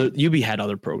 had like UB had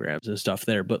other programs and stuff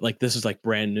there, but like this is like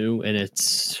brand new and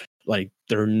it's like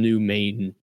their new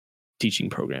main teaching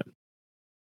program.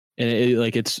 And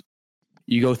it's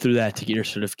you go through that to get your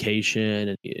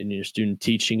certification and your student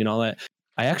teaching and all that.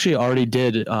 I actually already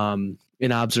did an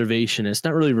observation. It's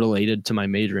not really related to my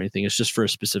major or anything. It's just for a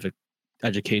specific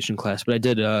education class, but I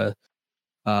did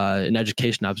an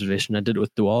education observation. I did it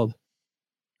with DeWald.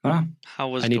 Huh? How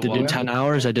was I need to do DeWalt? 10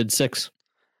 hours. I did 6.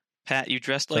 Pat, you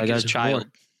dressed So I like got his to do child.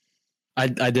 more.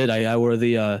 I did. I wore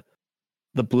the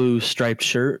blue striped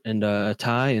shirt and a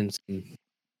tie and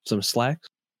some slacks,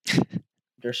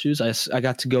 dress shoes. I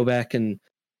got to go back and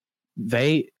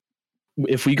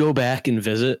if we go back and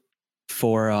visit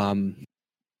for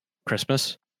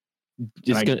Christmas,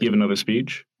 Can I give another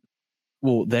speech?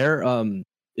 they're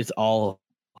it's all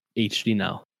HD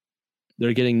now.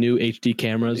 They're getting new HD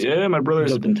cameras. Yeah, my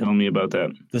brothers have been telling me about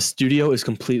that. The studio is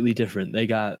completely different. They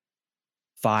got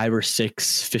 5 or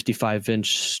 6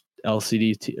 55-inch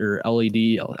LCD or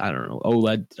LED. I don't know,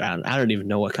 OLED. I don't even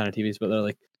know what kind of TVs,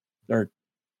 but they're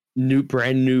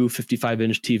brand new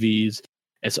 55-inch TVs.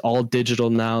 It's all digital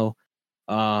now.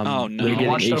 Oh, no. They're I getting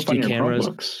watch stuff on HD your cameras.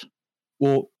 Chromebooks.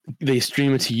 Well, they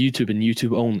stream it to YouTube and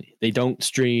YouTube only. They don't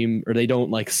stream or they don't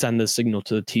like send the signal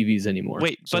to the TVs anymore.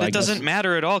 Wait, So but I it guess- doesn't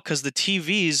matter at all because the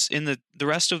TVs in the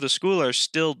rest of the school are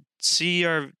still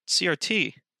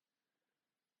CRT.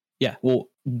 Yeah, well,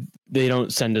 they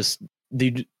don't send us.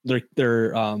 They're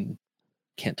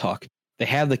can't talk. They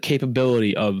have the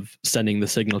capability of sending the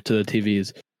signal to the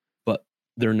TVs, but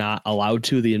they're not allowed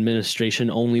to. The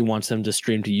administration only wants them to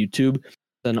stream to YouTube.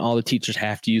 Then all the teachers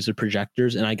have to use the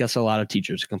projectors, and I guess a lot of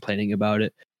teachers are complaining about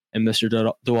it. And Mr.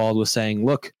 DeWald was saying,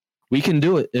 "Look, we can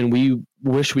do it, and we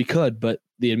wish we could, but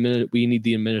we need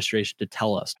the administration to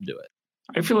tell us to do it."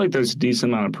 I feel like there's a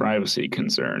decent amount of privacy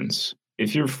concerns.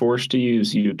 If you're forced to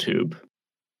use YouTube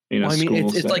in a Well, I mean,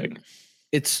 school it's like- setting,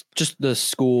 It's just the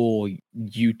school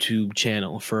YouTube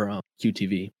channel for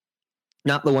QTV,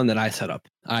 not the one that I set up.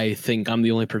 I think I'm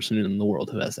the only person in the world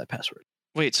who has that password.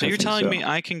 Wait, so I you're think telling so. me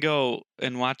I can go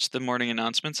and watch the morning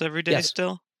announcements every day Yes.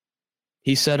 still?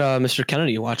 He said Mr.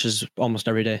 Kennedy watches almost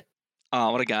every day.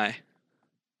 Oh, what a guy.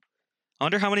 I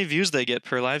wonder how many views they get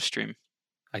per live stream.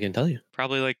 I can tell you.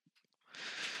 Probably like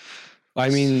I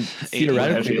mean, 80. Well,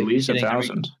 theoretically, actually, at least getting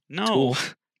 1,000. No, Cool.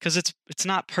 because it's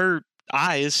not per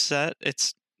eyes set.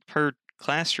 It's per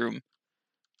classroom.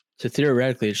 So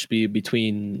theoretically, it should be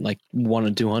between like 1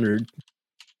 and 200.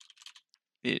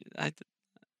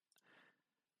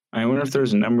 I wonder if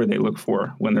there's a number they look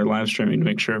for when they're live streaming to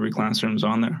make sure every classroom's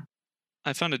on there.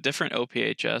 I found a different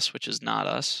OPHS, which is not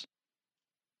us.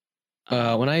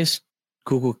 When I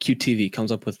Google QTV, it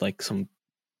comes up with like some.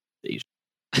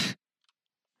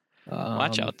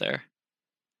 Watch out there.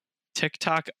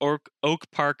 TikTok Oak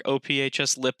Park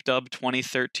OPHS Lip Dub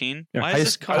 2013. Yeah, Why is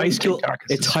this called? high school? TikTok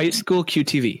is It's the high school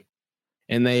QTV,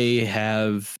 and they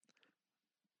have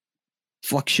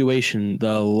fluctuation.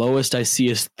 The lowest I see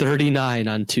is 39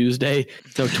 on Tuesday,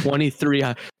 so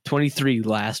 23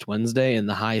 last Wednesday, and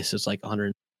the highest is like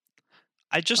 100.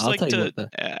 I just I'll like tell you to.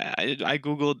 I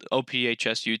googled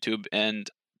OPHS YouTube and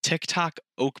TikTok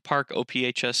Oak Park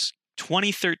OPHS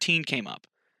 2013 came up.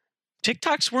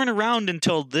 TikToks weren't around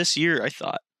until this year, I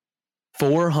thought.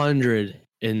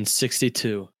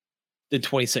 462. Did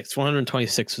 26.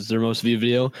 426 was their most viewed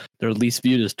video. Their least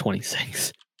viewed is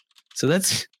 26. So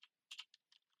that's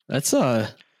a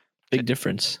big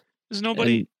difference. There's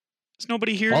nobody. And There's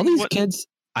nobody here. all these kids,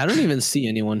 I don't even see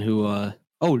anyone who.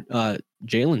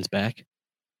 Jalen's back.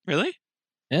 Really?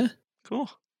 Yeah. Cool.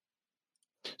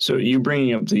 So you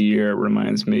bringing up the year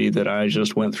reminds me that I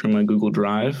just went through my Google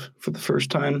Drive for the first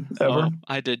time ever. Oh,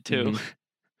 I did too. Mhm.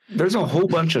 There's a whole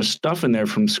bunch of stuff in there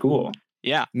from school.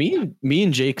 Yeah. Me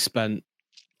and Jake spent,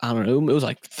 I don't know, it was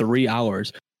like 3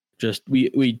 hours. Just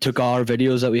we took all our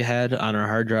videos that we had on our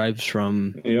hard drives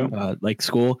from Yeah. like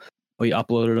school. We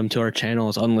uploaded them to our channel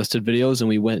as unlisted videos, and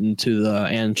we went into the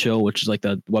and chill, which is like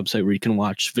the website where you can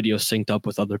watch videos synced up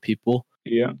with other people.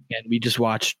 Yeah. And we just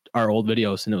watched our old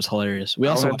videos, and it was hilarious. We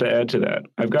I'll also have to add to that.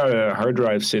 I've got a hard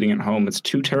drive sitting at home. It's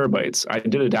 2 terabytes. I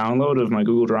did a download of my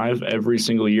Google Drive every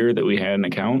single year that we had an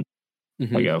account,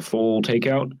 Mhm. like a full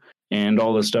takeout, and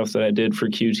all the stuff that I did for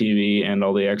QTV and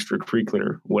all the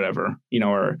extracurricular, whatever.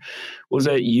 Or was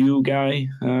that you guy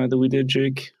that we did,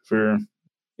 Jake, for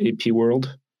AP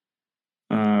World?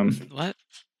 What?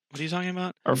 What are you talking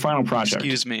about? Our final project.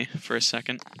 Excuse me for a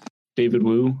second. David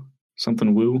Wu,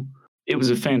 something Wu. It was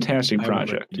a fantastic I remember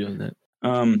project. doing that.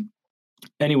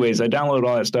 Anyways, I downloaded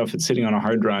all that stuff. It's sitting on a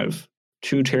hard drive,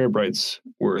 2 terabytes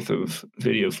worth of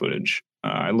video footage.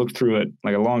 I looked through it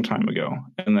like a long time ago,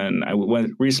 and then I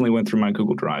recently went through my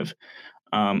Google Drive.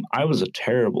 I was a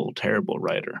terrible, terrible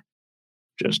writer,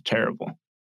 just terrible.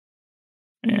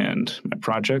 And my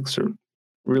projects are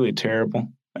really terrible.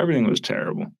 Everything was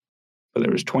terrible. But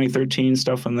there was 2013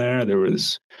 stuff in there. There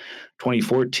was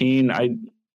 2014. I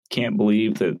can't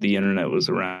believe that the internet was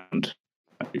around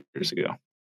 5 years ago.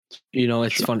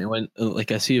 It's Sure. funny when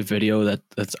like I see a video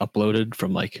that's uploaded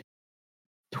from like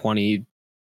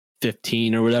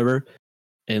 2015 or whatever,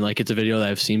 and like it's a video that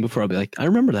I've seen before. I'll be like, I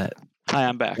remember that. Hi,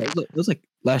 I'm back. It was like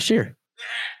last year.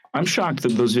 I'm shocked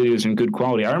that those videos are in good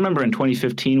quality. I remember in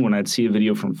 2015 when I'd see a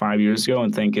video from 5 years ago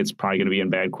and think it's probably going to be in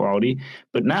bad quality.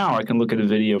 But now I can look at a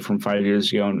video from 5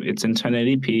 years ago and it's in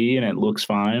 1080p and it looks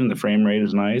fine. And the frame rate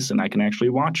is nice and I can actually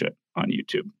watch it on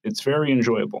YouTube. It's very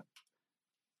enjoyable.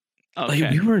 Okay.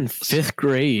 Like we were in 5th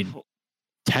grade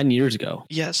 10 years ago.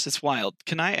 Yes, it's wild.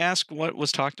 Can I ask what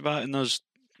was talked about in those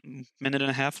minute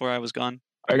and a half where I was gone?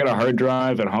 I got a hard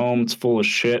drive at home. It's full of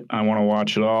shit. I want to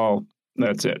watch it all.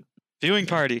 That's it. Viewing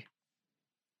party.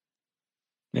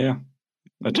 Yeah.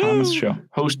 The Thomas Woo! Show.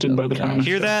 Hosted by the God. Thomas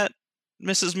Hear Show. that,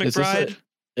 Mrs. Is this a- McBride? Is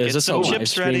Get this a some live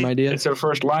chips stream ready. idea? It's our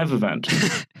first live event.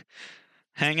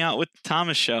 Hang out with the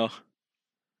Thomas Show.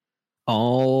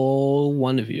 All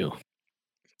one of you.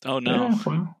 Oh no, Yeah,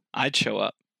 well, I'd show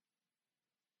up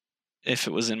if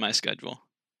it was in my schedule.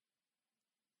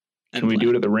 can we do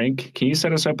it at the rink? Can you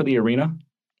set us up at the arena?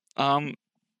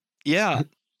 Yeah.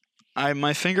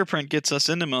 My fingerprint gets us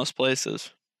into most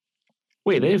places.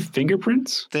 Wait, they have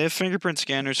fingerprints? They have fingerprint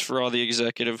scanners for all the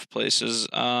executive places.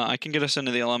 I can get us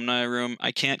into the alumni room.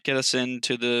 I can't get us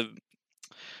into the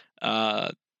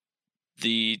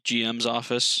GM's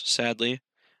office, sadly.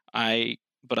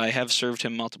 But I have served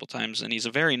him multiple times, and he's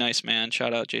a very nice man.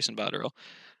 Shout out Jason Botterill.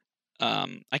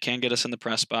 I can get us in the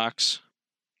press box.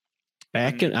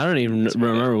 Back in, I don't even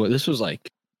remember what this was like.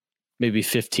 Maybe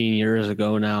 15 years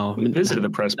ago now. We visited the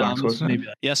press box, wasn't it?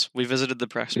 Maybe. Yes, we visited the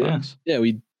press Yeah. box. Yeah,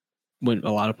 we went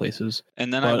a lot of places.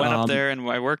 And then I But, went up there and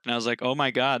I worked, and I was like, oh my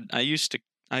God, I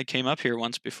came up here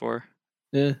once before.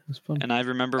 Yeah, it was fun. And I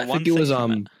remember I one think it thing was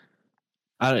from it.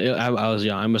 I was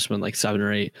young. I must have been like 7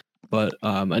 or 8. But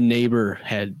a neighbor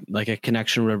had like a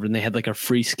connection or whatever, and they had like a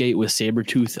free skate with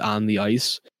Sabretooth on the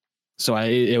ice. So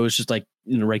it was just like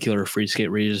in a regular free skate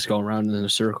where you just go around in a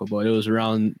circle, but it was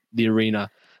around the arena,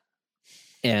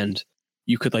 and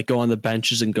you could like go on the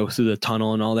benches and go through the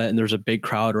tunnel and all that. And there's a big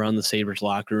crowd around the Sabres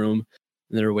locker room,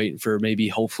 and they were waiting for maybe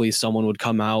hopefully someone would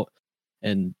come out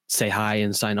and say hi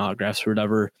and sign autographs or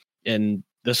whatever. And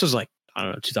this was like, I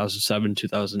don't know, 2007,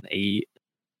 2008,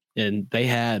 and they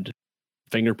had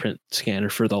fingerprint scanner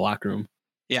for the locker room.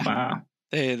 Yeah. Wow.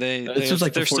 This was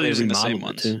like they're before still they using the remodeled same it,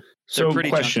 ones. too. So pretty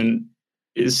question,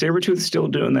 is Sabretooth still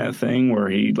doing that thing where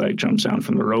he like jumps down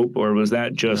from the rope, or was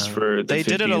that just No. for the They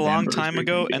did it a 50th long time anniversary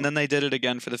ago, deal? and then they did it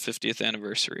again for the 50th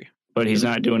anniversary. But he's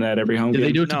not doing that every home Did game?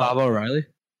 they do it to No. Bob O'Reilly?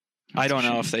 I don't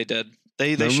know if they did.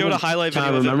 They Remember showed a when- highlight video.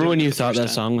 Tom, of them remember doing when it you the thought first that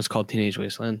time. song was called Teenage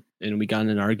Wasteland, and we got in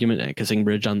an argument at Kissing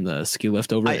Bridge on the ski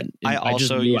lift over it? I and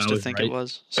just also knew used I to was think right. it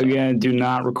was. So. Again, do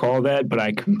not recall that, but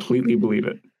I completely believe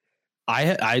it.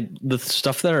 I the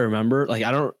stuff that I remember, like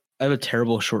I have a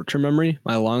terrible short-term memory.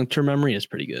 My long-term memory is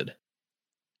pretty good.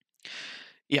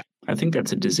 I think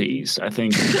that's a disease. I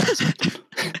think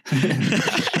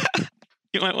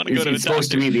You might want to go it's, to a it's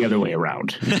supposed to doctor. be the other way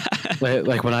around.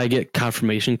 Like when I get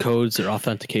confirmation codes or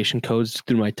authentication codes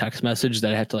through my text message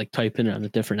that I have to like type in on a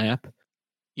different app.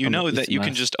 You I'm know like, that it's a you can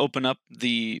mess. just open up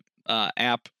the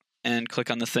app and click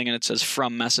on the thing, and it says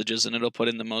from messages, and it'll put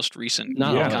in the most recent.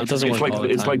 No, yeah, it doesn't it's work like all the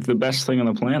it's time. like the best thing on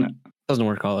the planet. Doesn't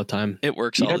work all the time. It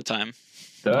works Yeah. all the time.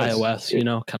 It does. iOS, you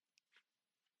know.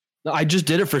 No, I just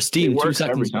did it for Steam It 2 works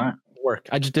seconds every ago. time. It didn't work.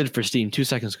 I just did it for Steam 2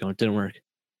 seconds ago. It didn't work.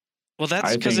 Well,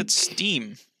 that's I because think- it's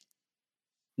Steam.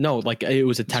 No, like it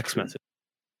was a text true. message.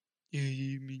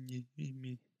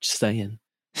 Just saying.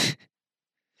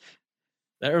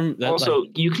 that Also,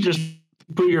 like, you can just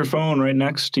put your phone right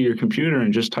next to your computer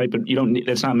and just type it. You don't need.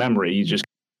 It's not memory. You just.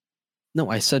 no,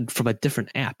 I said from a different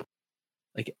app.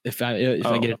 Like if I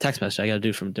get a text message, I got to do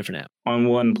it from a different app. On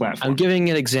one platform. I'm giving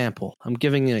an example.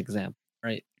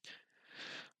 Right?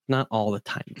 Not all the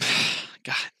time.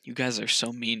 God, you guys are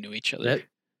so mean to each other.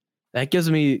 That gives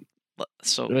me.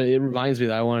 So It reminds me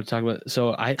that I want to talk about.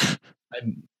 So I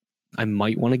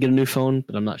might want to get a new phone,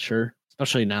 but I'm not sure.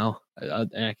 Especially now,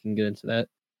 and I can get into that.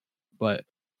 But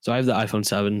so I have the iPhone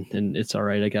 7, and it's all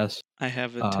right, I guess. I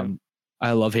have it too.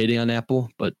 I love hating on Apple,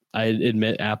 but I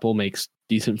admit Apple makes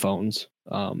decent phones.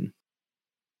 And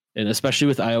especially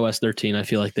with iOS 13, I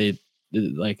feel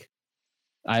like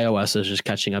iOS is just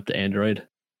catching up to Android,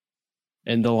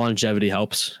 and the longevity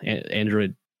helps.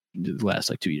 Android lasts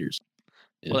like 2 years.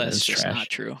 Well, And that's it's just trash. not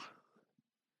true.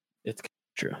 It's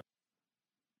true.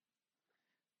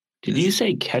 Did you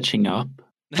say catching up?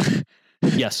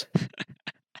 Yes.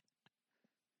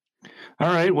 All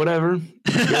right, whatever. Go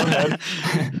ahead.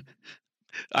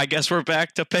 I guess we're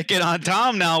back to picking on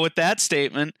Tom now with that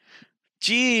statement.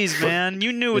 Jeez, man,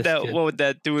 you knew This that. kid. What would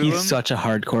that do to He's him? such a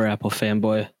hardcore Apple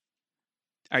fanboy.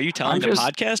 Are you telling the just-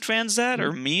 podcast fans that,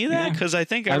 or me that? Yeah. Because I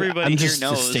think I'm everybody here just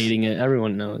knows. stating it.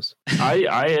 Everyone knows.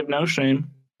 I have no shame.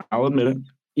 I'll admit it.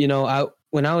 You know,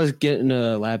 when I was getting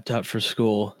a laptop for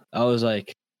school, I was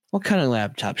like, what kind of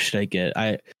laptop should I get?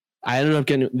 I ended up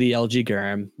getting the LG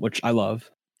Gram, which I love.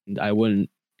 And I wouldn't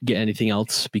get anything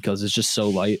else because it's just so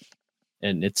light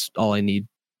and it's all I need.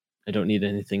 I don't need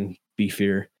anything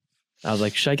beefier. I was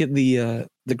like, should I get the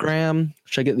Gram?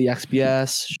 Should I get the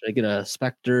XPS? Should I get a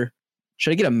Spectre?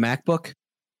 Should I get a MacBook?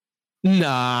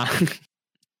 Nah.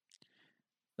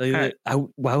 Like, right.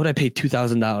 why would I pay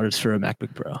 $2,000 for a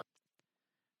MacBook Pro? All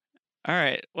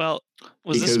right. Well,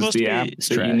 was this Because supposed the to app be that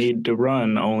you trash. need to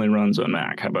run only runs on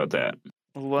Mac. How about that?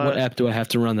 What app do I have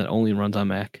to run that only runs on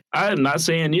Mac? I'm not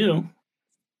saying you.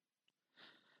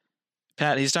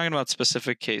 Pat? He's talking about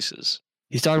specific cases.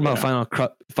 He's talking about Yeah.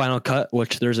 Final Cut,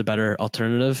 which there's a better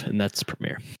alternative, and that's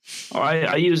Premiere. Oh,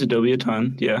 I use Adobe a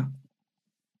ton. Yeah.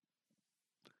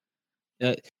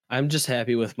 I'm just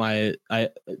happy with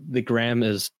the Gram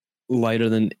is lighter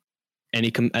than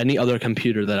any other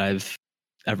computer that I've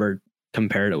ever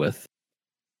compared it with.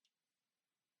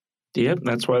 Yep.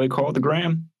 That's why they call it the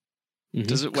Gram. Mhm.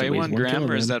 Does it 'Cause weigh weighs 1 gram,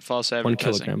 or is kilogram. that false 1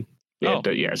 advertising? kilogram? Yeah. Oh.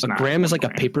 Yeah. It's A not gram is one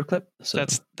like a gram. paperclip. So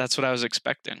That's what I was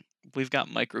expecting. We've got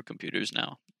microcomputers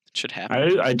now. It should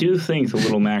happen. I do think the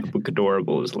little MacBook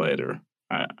Adorable is later.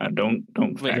 I don't Wait,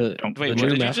 don't. Wait, the what new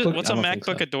did you just? MacBook? What's I a don't think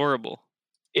MacBook so. Adorable?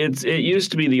 It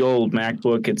used to be the old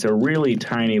MacBook. It's a really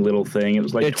tiny little thing. It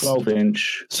was like It's-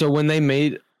 12-inch. So when they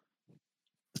made,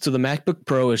 the MacBook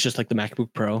Pro is just like the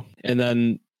MacBook Pro, and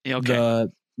then Yeah, okay.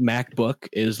 the MacBook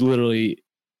is literally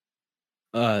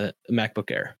a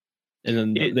MacBook Air, and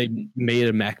then It- they made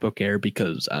a MacBook Air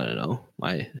because I don't know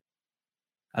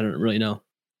I don't really know.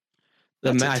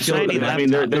 That's a I feel tiny the, I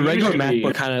mean, laptop. the regular used to be-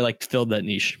 MacBook kind of like filled that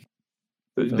niche.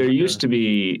 There used to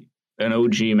be an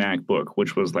OG MacBook,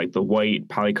 which was like the white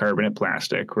polycarbonate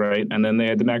plastic, right? And then they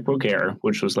had the MacBook Air,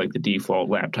 which was like the default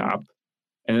laptop.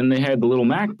 And then they had the little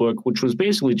MacBook, which was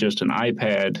basically just an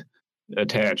iPad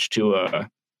attached to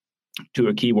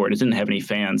a keyboard. It didn't have any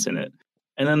fans in it.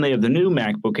 And then they have the new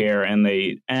MacBook Air, and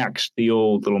they axed the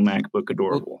old little MacBook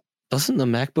Adorable. Doesn't the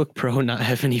MacBook Pro not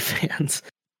have any fans?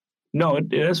 No,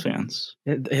 it has fans.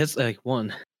 It has like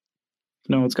one.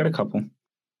 No, it's got a couple.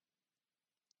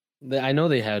 I know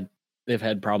they've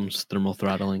had problems with thermal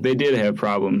throttling. They did have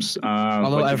problems.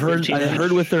 Although I've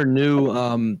heard with their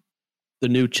new the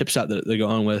new chipset that they're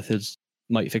going with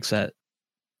might fix that.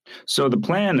 So the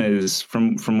plan is,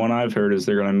 from what I've heard, is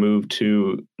they're going to move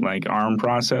to like ARM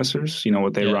processors. You know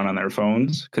what they run on their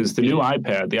phones, because the new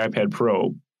iPad, the iPad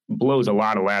Pro, blows a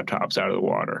lot of laptops out of the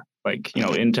water. Like, you know,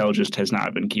 Intel just has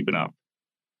not been keeping up.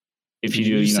 If you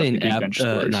do, You're you know, saying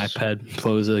an iPad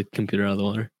blows a computer out of the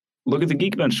water. Look at the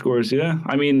Geekbench scores. Yeah,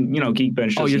 I mean, you know,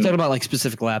 Geekbench. Oh, you're talking about like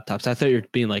specific laptops. I thought you were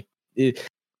being like.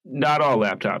 Not all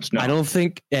laptops. No, I don't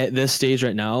think at this stage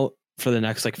right now, for the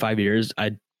next like 5 years,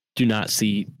 I do not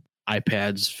see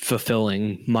iPads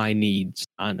fulfilling my needs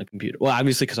on a computer. Well,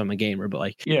 obviously because I'm a gamer, but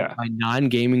like my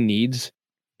non-gaming needs,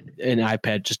 an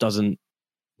iPad just doesn't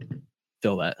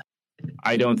fill that.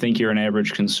 I don't think you're an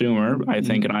average consumer. I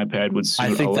think an iPad would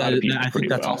suit a lot of people. I think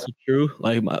that's also true.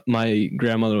 Like my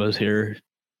grandmother was here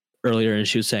earlier, and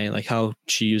she was saying like how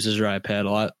she uses her iPad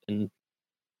a lot, and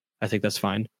I think that's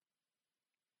fine.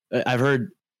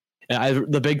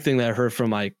 The big thing that I heard from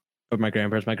my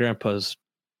grandparents. My grandpa's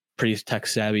pretty tech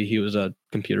savvy. He was a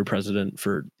computer president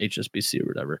for HSBC or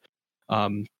whatever.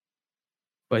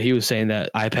 But he was saying that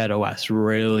iPad OS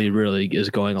really, really is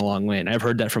going a long way, and I've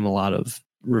heard that from a lot of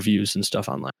reviews and stuff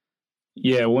online.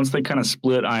 Yeah, once they kind of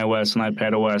split iOS and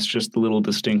iPad OS, just the little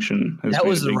distinction has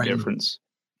made a big difference.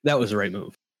 That was the right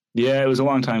move. Yeah, it was a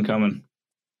long time coming.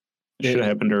 It should have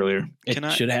happened earlier. It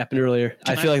should have happened earlier.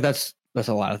 I feel like that's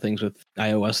a lot of things with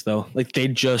iOS though. Like they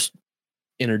just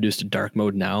introduced a dark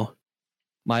mode now.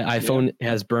 My iPhone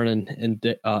has burn-in and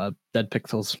dead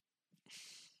pixels.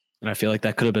 And I feel like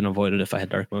that could have been avoided if I had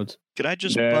dark modes. Could I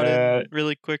just butt in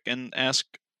really quick and ask?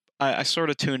 I sort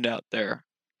of tuned out there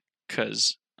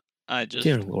because I just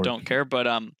don't care. But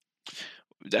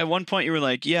at one point you were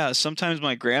like, yeah, sometimes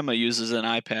my grandma uses an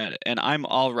iPad, and I'm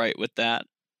all right with that.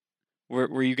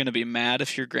 Were you going to be mad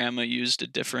if your grandma used a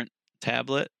different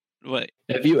tablet? What?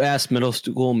 Have you asked middle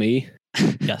school me?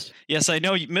 Yes. Yes, I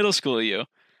know middle school you.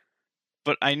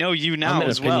 But I know you now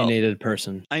as well. I'm an opinionated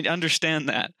person. I understand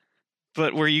that.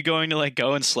 But were you going to like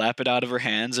go and slap it out of her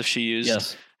hands if she used?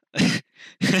 Yes.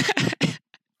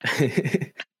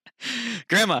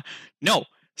 Grandma, no,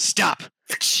 stop.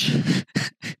 It's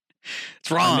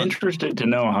wrong. I'm interested to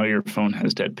know how your phone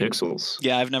has dead pixels.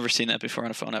 Yeah, I've never seen that before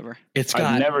on a phone ever.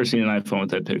 I've never seen an iPhone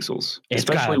with dead pixels,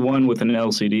 especially one with an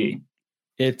LCD.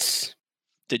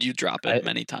 Did you drop it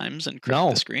many times and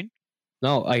crack the screen?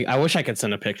 No, I wish I could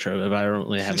send a picture of it, but I don't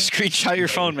really have it. Screenshot your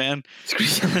phone, man.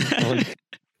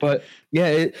 But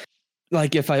yeah,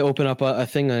 like if I open up a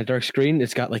thing on a dark screen,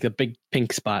 it's got like a big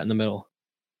pink spot in the middle.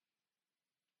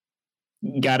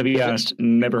 Gotta be honest,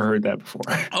 never heard that before.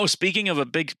 Oh, speaking of a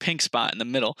big pink spot in the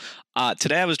middle,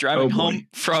 today I was driving home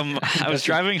from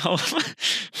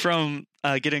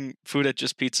getting food at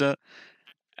Just Pizza,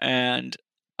 and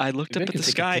I looked up at the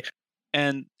sky,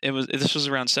 and this was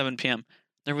around 7 p.m.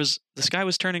 The sky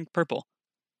was turning purple.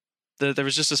 There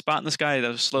was just a spot in the sky that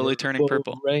was slowly turning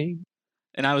purple,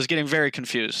 and I was getting very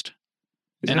confused.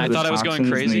 And I thought I was going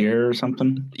crazy. In the air or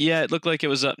something? Yeah, it looked like it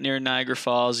was up near Niagara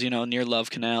Falls, near Love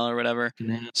Canal or whatever.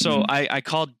 So I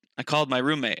called my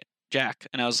roommate, Jack,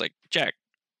 and I was like, Jack,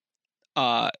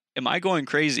 am I going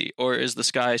crazy, or is the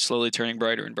sky slowly turning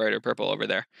brighter and brighter purple over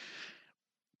there?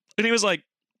 And he was like,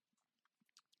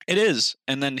 it is.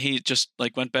 And then he just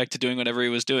like went back to doing whatever he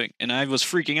was doing. And I was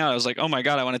freaking out. I was like, oh my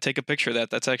God, I want to take a picture of that.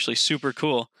 That's actually super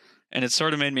cool. And it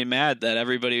sort of made me mad that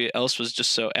everybody else was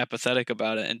just so apathetic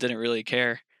about it and didn't really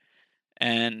care.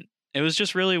 And it was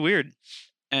just really weird.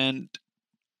 And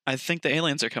I think the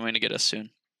aliens are coming to get us soon.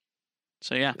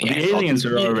 So yeah. The aliens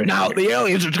are already here. The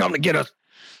aliens are coming to get us.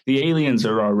 The aliens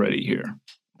are already here.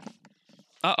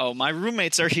 Uh-oh, my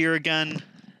roommates are here again.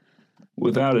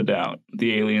 Without a doubt,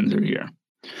 the aliens are here.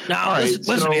 Now,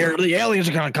 listen here. The aliens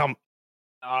are going to come.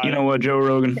 You know what, Joe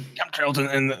Rogan? Chemtrails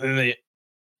in the...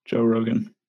 Joe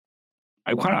Rogan.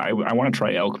 I want to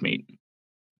try elk meat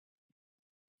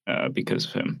because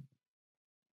of him.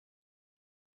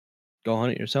 Go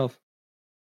hunt it yourself.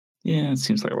 Yeah, it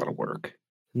seems like a lot of work.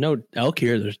 No elk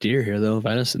here. There's deer here, though.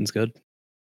 Venison's good.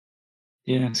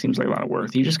 Yeah, it seems like a lot of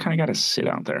work. You just kind of got to sit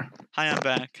out there. Hi, I'm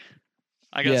back.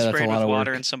 I got sprayed with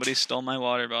water and somebody stole my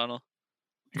water bottle.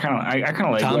 I kind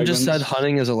of like. Tom just Wegmans. said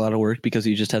hunting is a lot of work because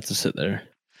you just have to sit there.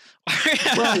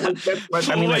 Well, that's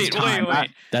time. wait.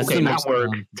 That's Okay, the not most work,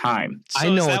 fun. time. So I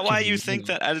know is that what why you you mean, think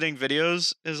yeah. that editing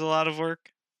videos is a lot of work?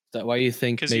 Is that why you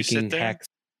think 'Cause you sit making there? hacked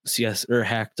CS or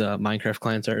hacked Minecraft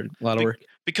clients are a lot of work?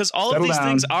 Because all Settle of these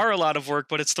things down. are a lot of work,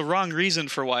 but it's the wrong reason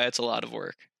for why it's a lot of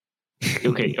work.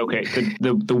 Okay.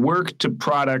 The work to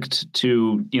product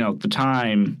to the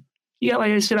time. You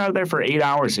gotta sit out there for 8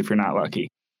 hours if you're not lucky,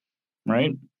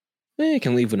 right? You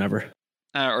can leave whenever.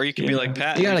 Or you can be Yeah. like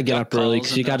Pat. You gotta make get duck up early calls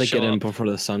because you and they'll gotta get show in up. before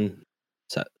the sun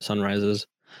rises.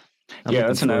 I'm Yeah, looking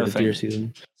that's forward another to deer thing.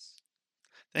 season.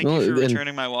 Thank you Well, for and-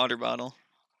 returning my water bottle.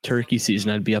 Turkey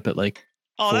season, I'd be up at like.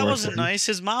 Oh, that wasn't 4:30. nice.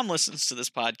 His mom listens to this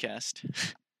podcast.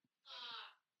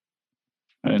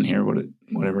 I didn't hear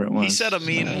whatever it was. He said a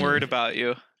mean word about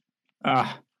you.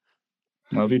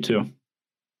 Love you too.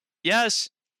 Yes.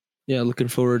 Yeah, looking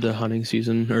forward to hunting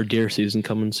season or deer season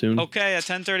coming soon. Okay, at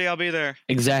 10:30 I'll be there.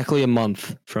 Exactly a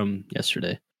month from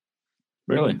yesterday.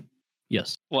 Really?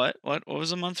 Yes, What? What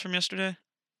was a month from yesterday?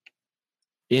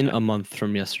 in a month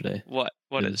from yesterday, What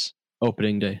Yes. is?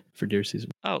 opening day for deer season.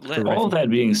 Oh, lit. For All that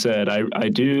being said, I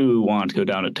do want to go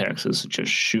down to Texas and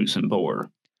just shoot some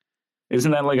boar.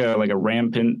 Isn't that like a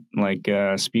rampant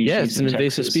species? Yeah, it's an in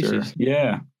invasive Texas, or- species.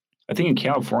 yeah, I think in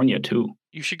California too.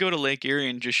 You should go to Lake Erie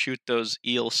and just shoot those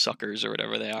eel suckers or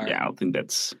whatever they are. Yeah, I don't think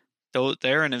that's. Though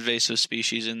they're an invasive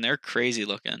species and they're crazy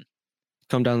looking.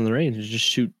 Come down the range and just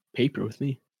shoot paper with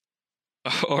me.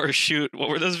 Or shoot, what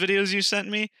were those videos you sent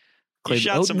me? You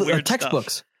shot Oh, some the weird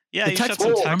textbooks stuff. Yeah, The you shot some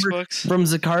textbooks, remember? textbooks. from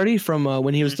Zaccardi from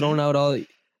when he was Mhm. throwing out all.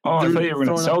 Oh, I They're thought you were going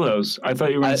to throwing sell those. I thought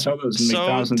you were going I- to sell those and make So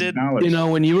thousands did- of dollars. You know,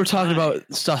 when you were talking Why?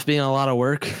 about stuff being a lot of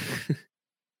work,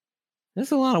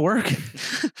 that's a lot of work.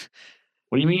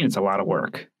 What do you mean it's a lot of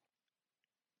work?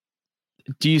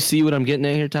 Do you see what I'm getting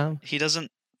at here, Tom? He doesn't.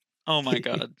 Oh my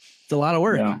god. It's a lot of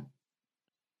work. Yeah.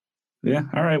 Yeah.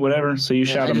 All right. Whatever. So you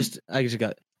Yeah, shot I them. just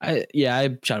got.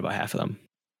 I shot about half of them.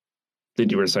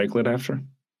 Did you recycle it after?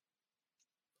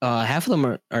 Half of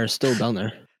them are still down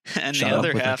there. And Shut the up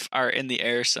other with it. half are in the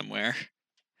air somewhere.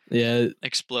 Yeah,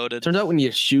 Exploded. turns out when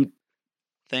you shoot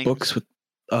Things. books with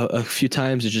a few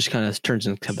times, it just kind of turns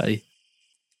into confetti.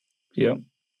 Yep.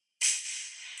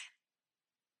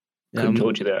 Yeah, Couldn't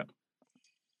told you that.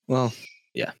 well,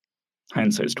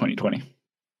 Hindsight's 2020.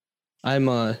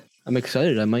 I'm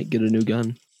excited. I might get a new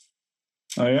gun.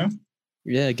 Oh yeah.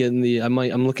 Yeah,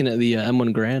 I'm looking at the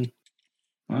M1 Garand.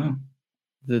 Wow.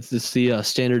 It's the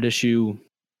standard issue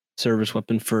service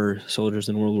weapon for soldiers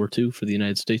in World War II for the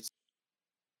United States.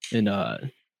 And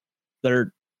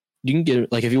you can get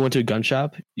it, like if you went to a gun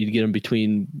shop, you'd get them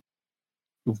between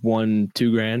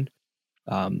 $1-2 grand.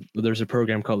 There's a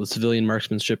program called the Civilian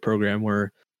Marksmanship Program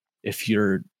where if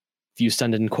you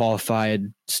send in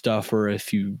qualified stuff or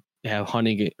if you have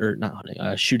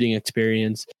shooting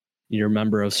experience, you're a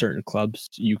member of certain clubs,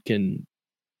 you can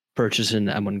purchase an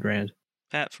M1 Garand.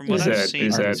 Pat, from what Is I've that seen,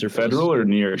 is Army that surplus. federal or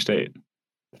New York State?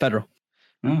 Federal.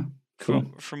 Oh, cool.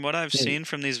 from what I've Yeah. seen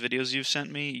from these videos you've sent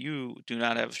me, you do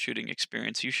not have shooting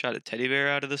experience. You shot a teddy bear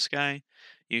out of the sky.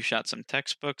 You shot some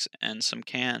textbooks and some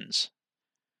cans.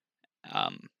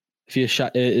 If you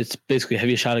shot, it's basically, have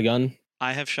you shot a gun?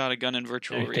 I have shot a gun in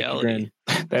virtual Yeah, take a reality. grand.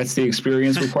 That's the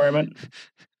experience requirement.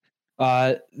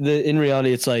 In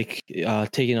reality, it's like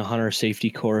taking a hunter safety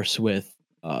course with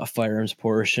firearms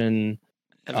portion,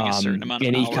 Having a certain amount of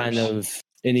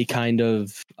any kind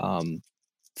of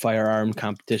firearm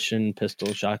competition,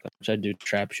 pistol, shotgun, which I do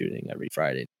trap shooting every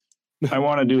Friday. I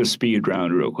want to do a speed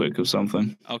round real quick of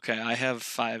something. Okay, I have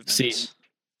 5 See. minutes.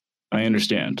 I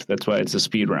understand. That's why it's a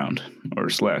speed round or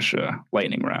 /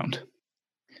 lightning round.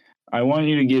 I want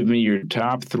you to give me your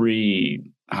top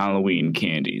 3 Halloween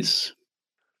candies.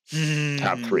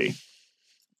 Top 3.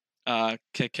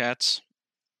 Kit Kats.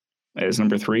 As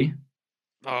number 3.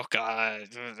 Oh god,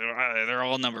 they're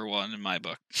all number 1 in my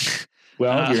book.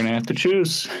 Well, you're gonna have to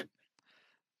choose.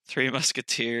 3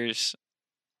 Musketeers.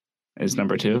 As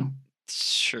number 2.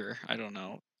 Sure, I don't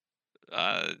know.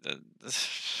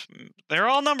 They're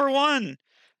all number 1.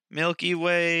 Milky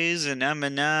Ways and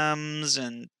M&Ms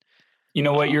and You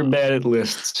know what? You're bad at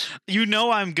lists. you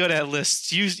know I'm good at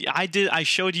lists. I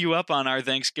showed you up on our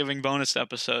Thanksgiving bonus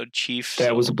episode, Chief. That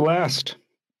so- was a blast.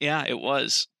 yeah, it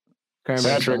was.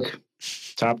 Cranberry sauce, Patrick,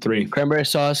 top 3. cranberry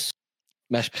sauce,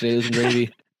 mashed potatoes and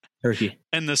gravy, turkey.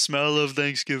 And the smell of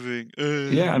Thanksgiving.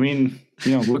 Yeah, I mean,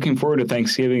 looking forward to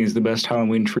Thanksgiving is the best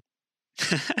Halloween treat.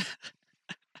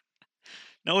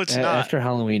 No, it's not. After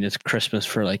Halloween, it's Christmas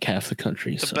for like half the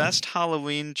country. The so. best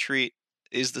Halloween treat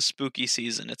is the spooky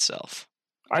season itself.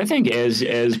 I think as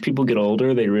people get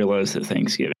older, they realize that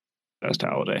Thanksgiving is the best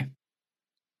holiday.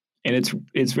 and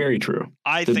it's very true.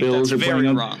 I The think Bills that's are very playing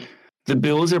on- wrong. The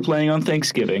Bills are playing on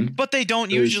Thanksgiving. But they don't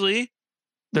There's- usually.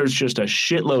 There's just a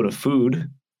shitload of food,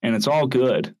 and it's all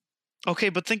good. Okay,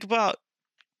 but think about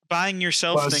buying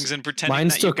yourself Plus, things and pretending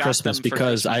mine's that still you got Christmas them for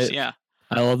because Christmas. Yeah.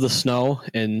 I love the snow,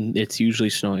 and it's usually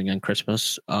snowing on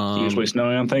Christmas. It's usually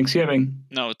snowing on Thanksgiving.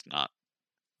 No, it's not.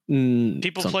 Mm,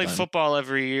 People play sometime. football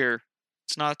every year.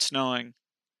 It's not snowing.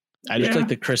 I just Yeah. like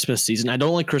the Christmas season. I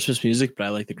don't like Christmas music, but I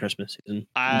like the Christmas season.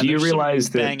 Do you There's some realize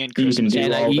that banging you can Christmas do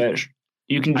And I all eat- that?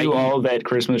 You can do I all of that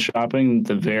Christmas shopping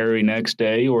the very next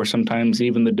day, or sometimes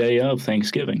even the day of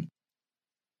Thanksgiving.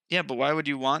 Yeah, but why would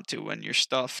you want to when you're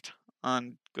stuffed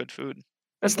on good food?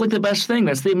 That's like the best thing.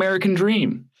 That's the American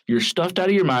dream. You're stuffed out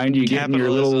of your mind. You get in your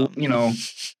little,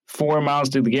 Capitalism. 4 miles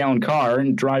to the gallon car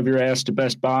and drive your ass to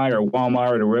Best Buy or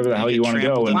Walmart or wherever the hell get you want to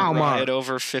trampled go. in And a Walmart. riot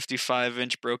over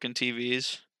 55-inch broken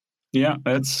TVs. yeah,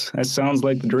 that sounds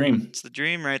like the dream. It's the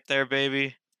dream right there,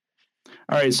 baby.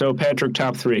 All right, so Patrick,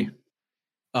 top 3.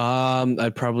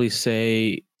 I'd probably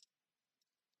say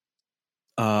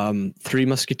Three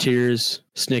Musketeers,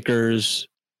 Snickers,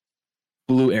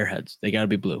 blue Airheads. They gotta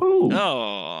be blue. Ooh,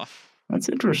 Oh, that's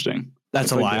interesting.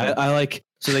 That's a like lie. that. I like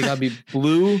so they gotta be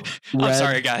blue, red, I'm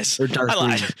sorry, guys. or dark I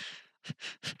lied. green.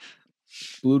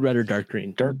 Blue, red, or dark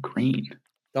green. Dark green.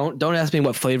 Don't ask me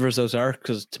what flavors those are,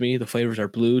 because to me the flavors are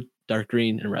blue, dark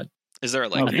green, and red. Is there Oh,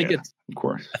 I think yeah, it's of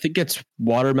course.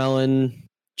 watermelon,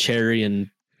 cherry, and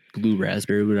blue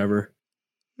raspberry, whatever.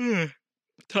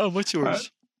 Tom, what's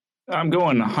yours? I'm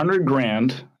going 100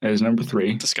 grand as number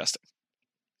 3. Disgusting.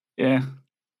 Yeah.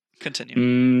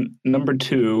 Continue. Number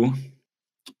 2.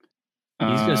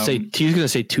 He's gonna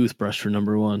say toothbrush for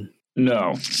number 1.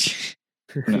 No.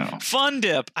 No. Fun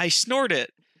dip. I snort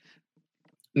it.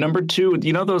 Number 2,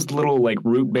 you know those little like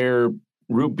root beer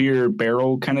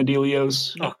barrel kind of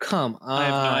dealios? Oh come on! I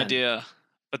have no idea.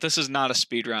 But this is not a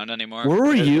speed round anymore. Where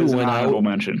were It you was an when honorable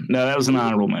mention? No, that was an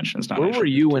honorable mention. It's not. Where actually. were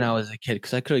you when I was a kid?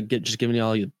 Because I could have just given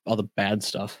you all the bad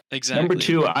stuff. Exactly. Number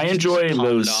 2, I Just enjoy palm it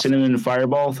those off. cinnamon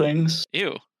fireball things.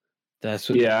 Ew. That's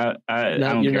what. Yeah, I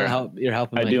don't you're care. you're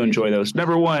helping. I my do case. enjoy those.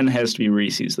 Number 1 has to be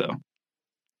Reese's though,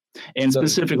 and So-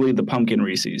 specifically the pumpkin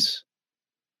Reese's.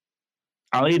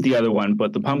 I'll eat the other one,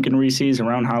 but the pumpkin Reese's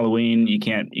around Halloween, you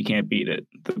can't beat it.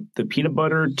 The peanut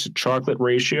butter to chocolate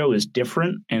ratio is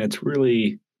different, and it's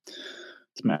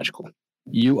magical.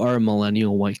 You are a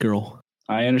millennial white girl.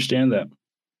 I understand that.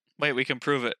 Wait, we can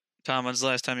prove it. Tom, when's the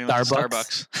last time you went to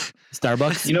Starbucks? Starbucks?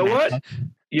 Starbucks. You know what?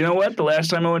 You know what? The last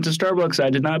time I went to Starbucks, I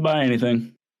did not buy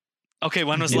anything. Okay,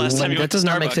 when was the last time you that went to does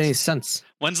not make Starbucks? any sense.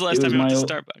 When's the last It time was you went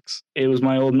to my- Starbucks? It was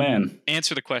my old man.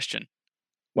 Answer the question.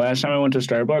 Last time I went to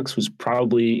Starbucks was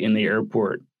probably in the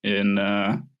airport in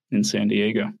San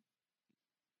Diego.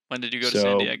 When did you go to San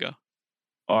So- Diego?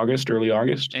 Early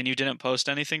August. And you didn't post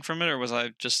anything from it, or was I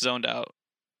just zoned out?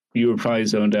 You were probably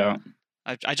zoned out.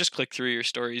 I just click through your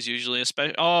stories usually.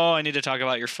 Especially, I need to talk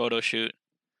about your photo shoot.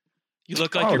 You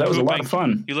look like Oh, you're that was a pooping. lot of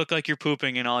fun. You look like you're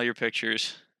pooping in all your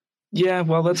pictures. Yeah,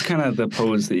 well, that's kind of the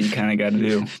pose that you kind of got to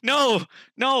do.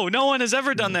 No one has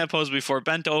ever done that pose before.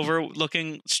 Bent over,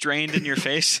 looking strained in your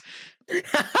face.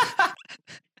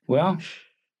 Well,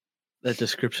 That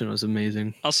description was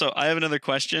amazing. Also, I have another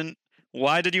question.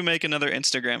 Why did you make another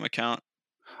Instagram account?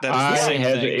 That is the I same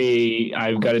have thing.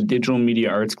 I've got a digital media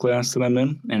arts class that I'm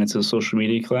in, and it's a social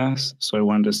media class. So I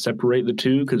wanted to separate the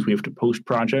two because we have to post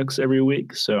projects every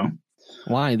week. So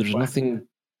Why? There's Why? nothing.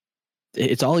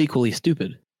 It's all equally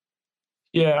stupid.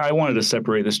 yeah, I wanted to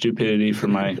separate the stupidity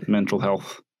from my mental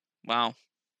health. Wow.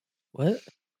 What?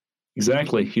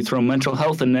 Exactly. You throw mental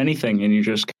health in anything, and you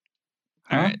just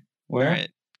All Huh? right. Where?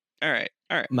 All right.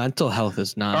 Mental health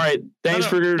is not. All right. Thanks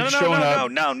for showing up.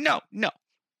 No.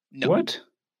 What?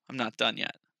 I'm not done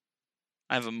yet.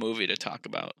 I have a movie to talk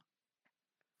about.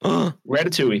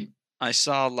 Ratatouille. I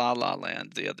saw La La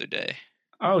Land the other day.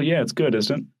 Oh yeah, it's good,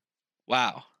 isn't it?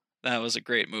 Wow, that was a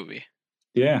great movie.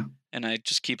 Yeah. And I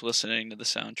just keep listening to the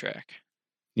soundtrack.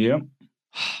 Yep.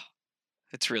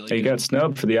 It's really He good. got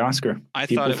snubbed for the Oscar. I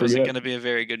people thought it wasn't forget. going to be a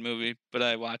very good movie, but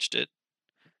I watched it.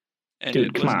 And Dude,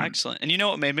 it come was on. excellent. And you know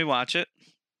what made me watch it?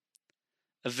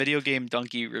 A video game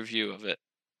donkey review of it.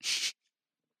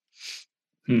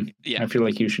 Yeah. I feel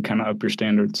like you should kind of up your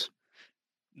standards.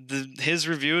 His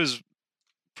review is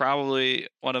probably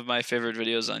one of my favorite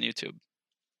videos on YouTube.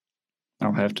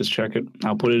 I'll have to check it.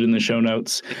 I'll put it in the show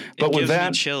notes. It But with gives me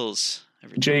that, chills.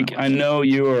 every time Jake, I watch it. know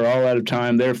you are all out of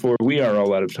time. Therefore, we are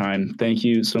all out of time. Thank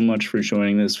you so much for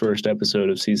joining this first episode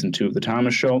of season 2 of The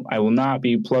Thomas Show. I will not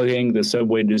be plugging the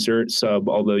Subway dessert sub,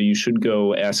 although you should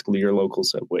go ask your local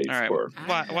Subway All right, for.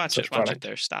 watch such it product.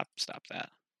 there. Stop that.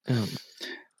 Um,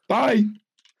 Bye.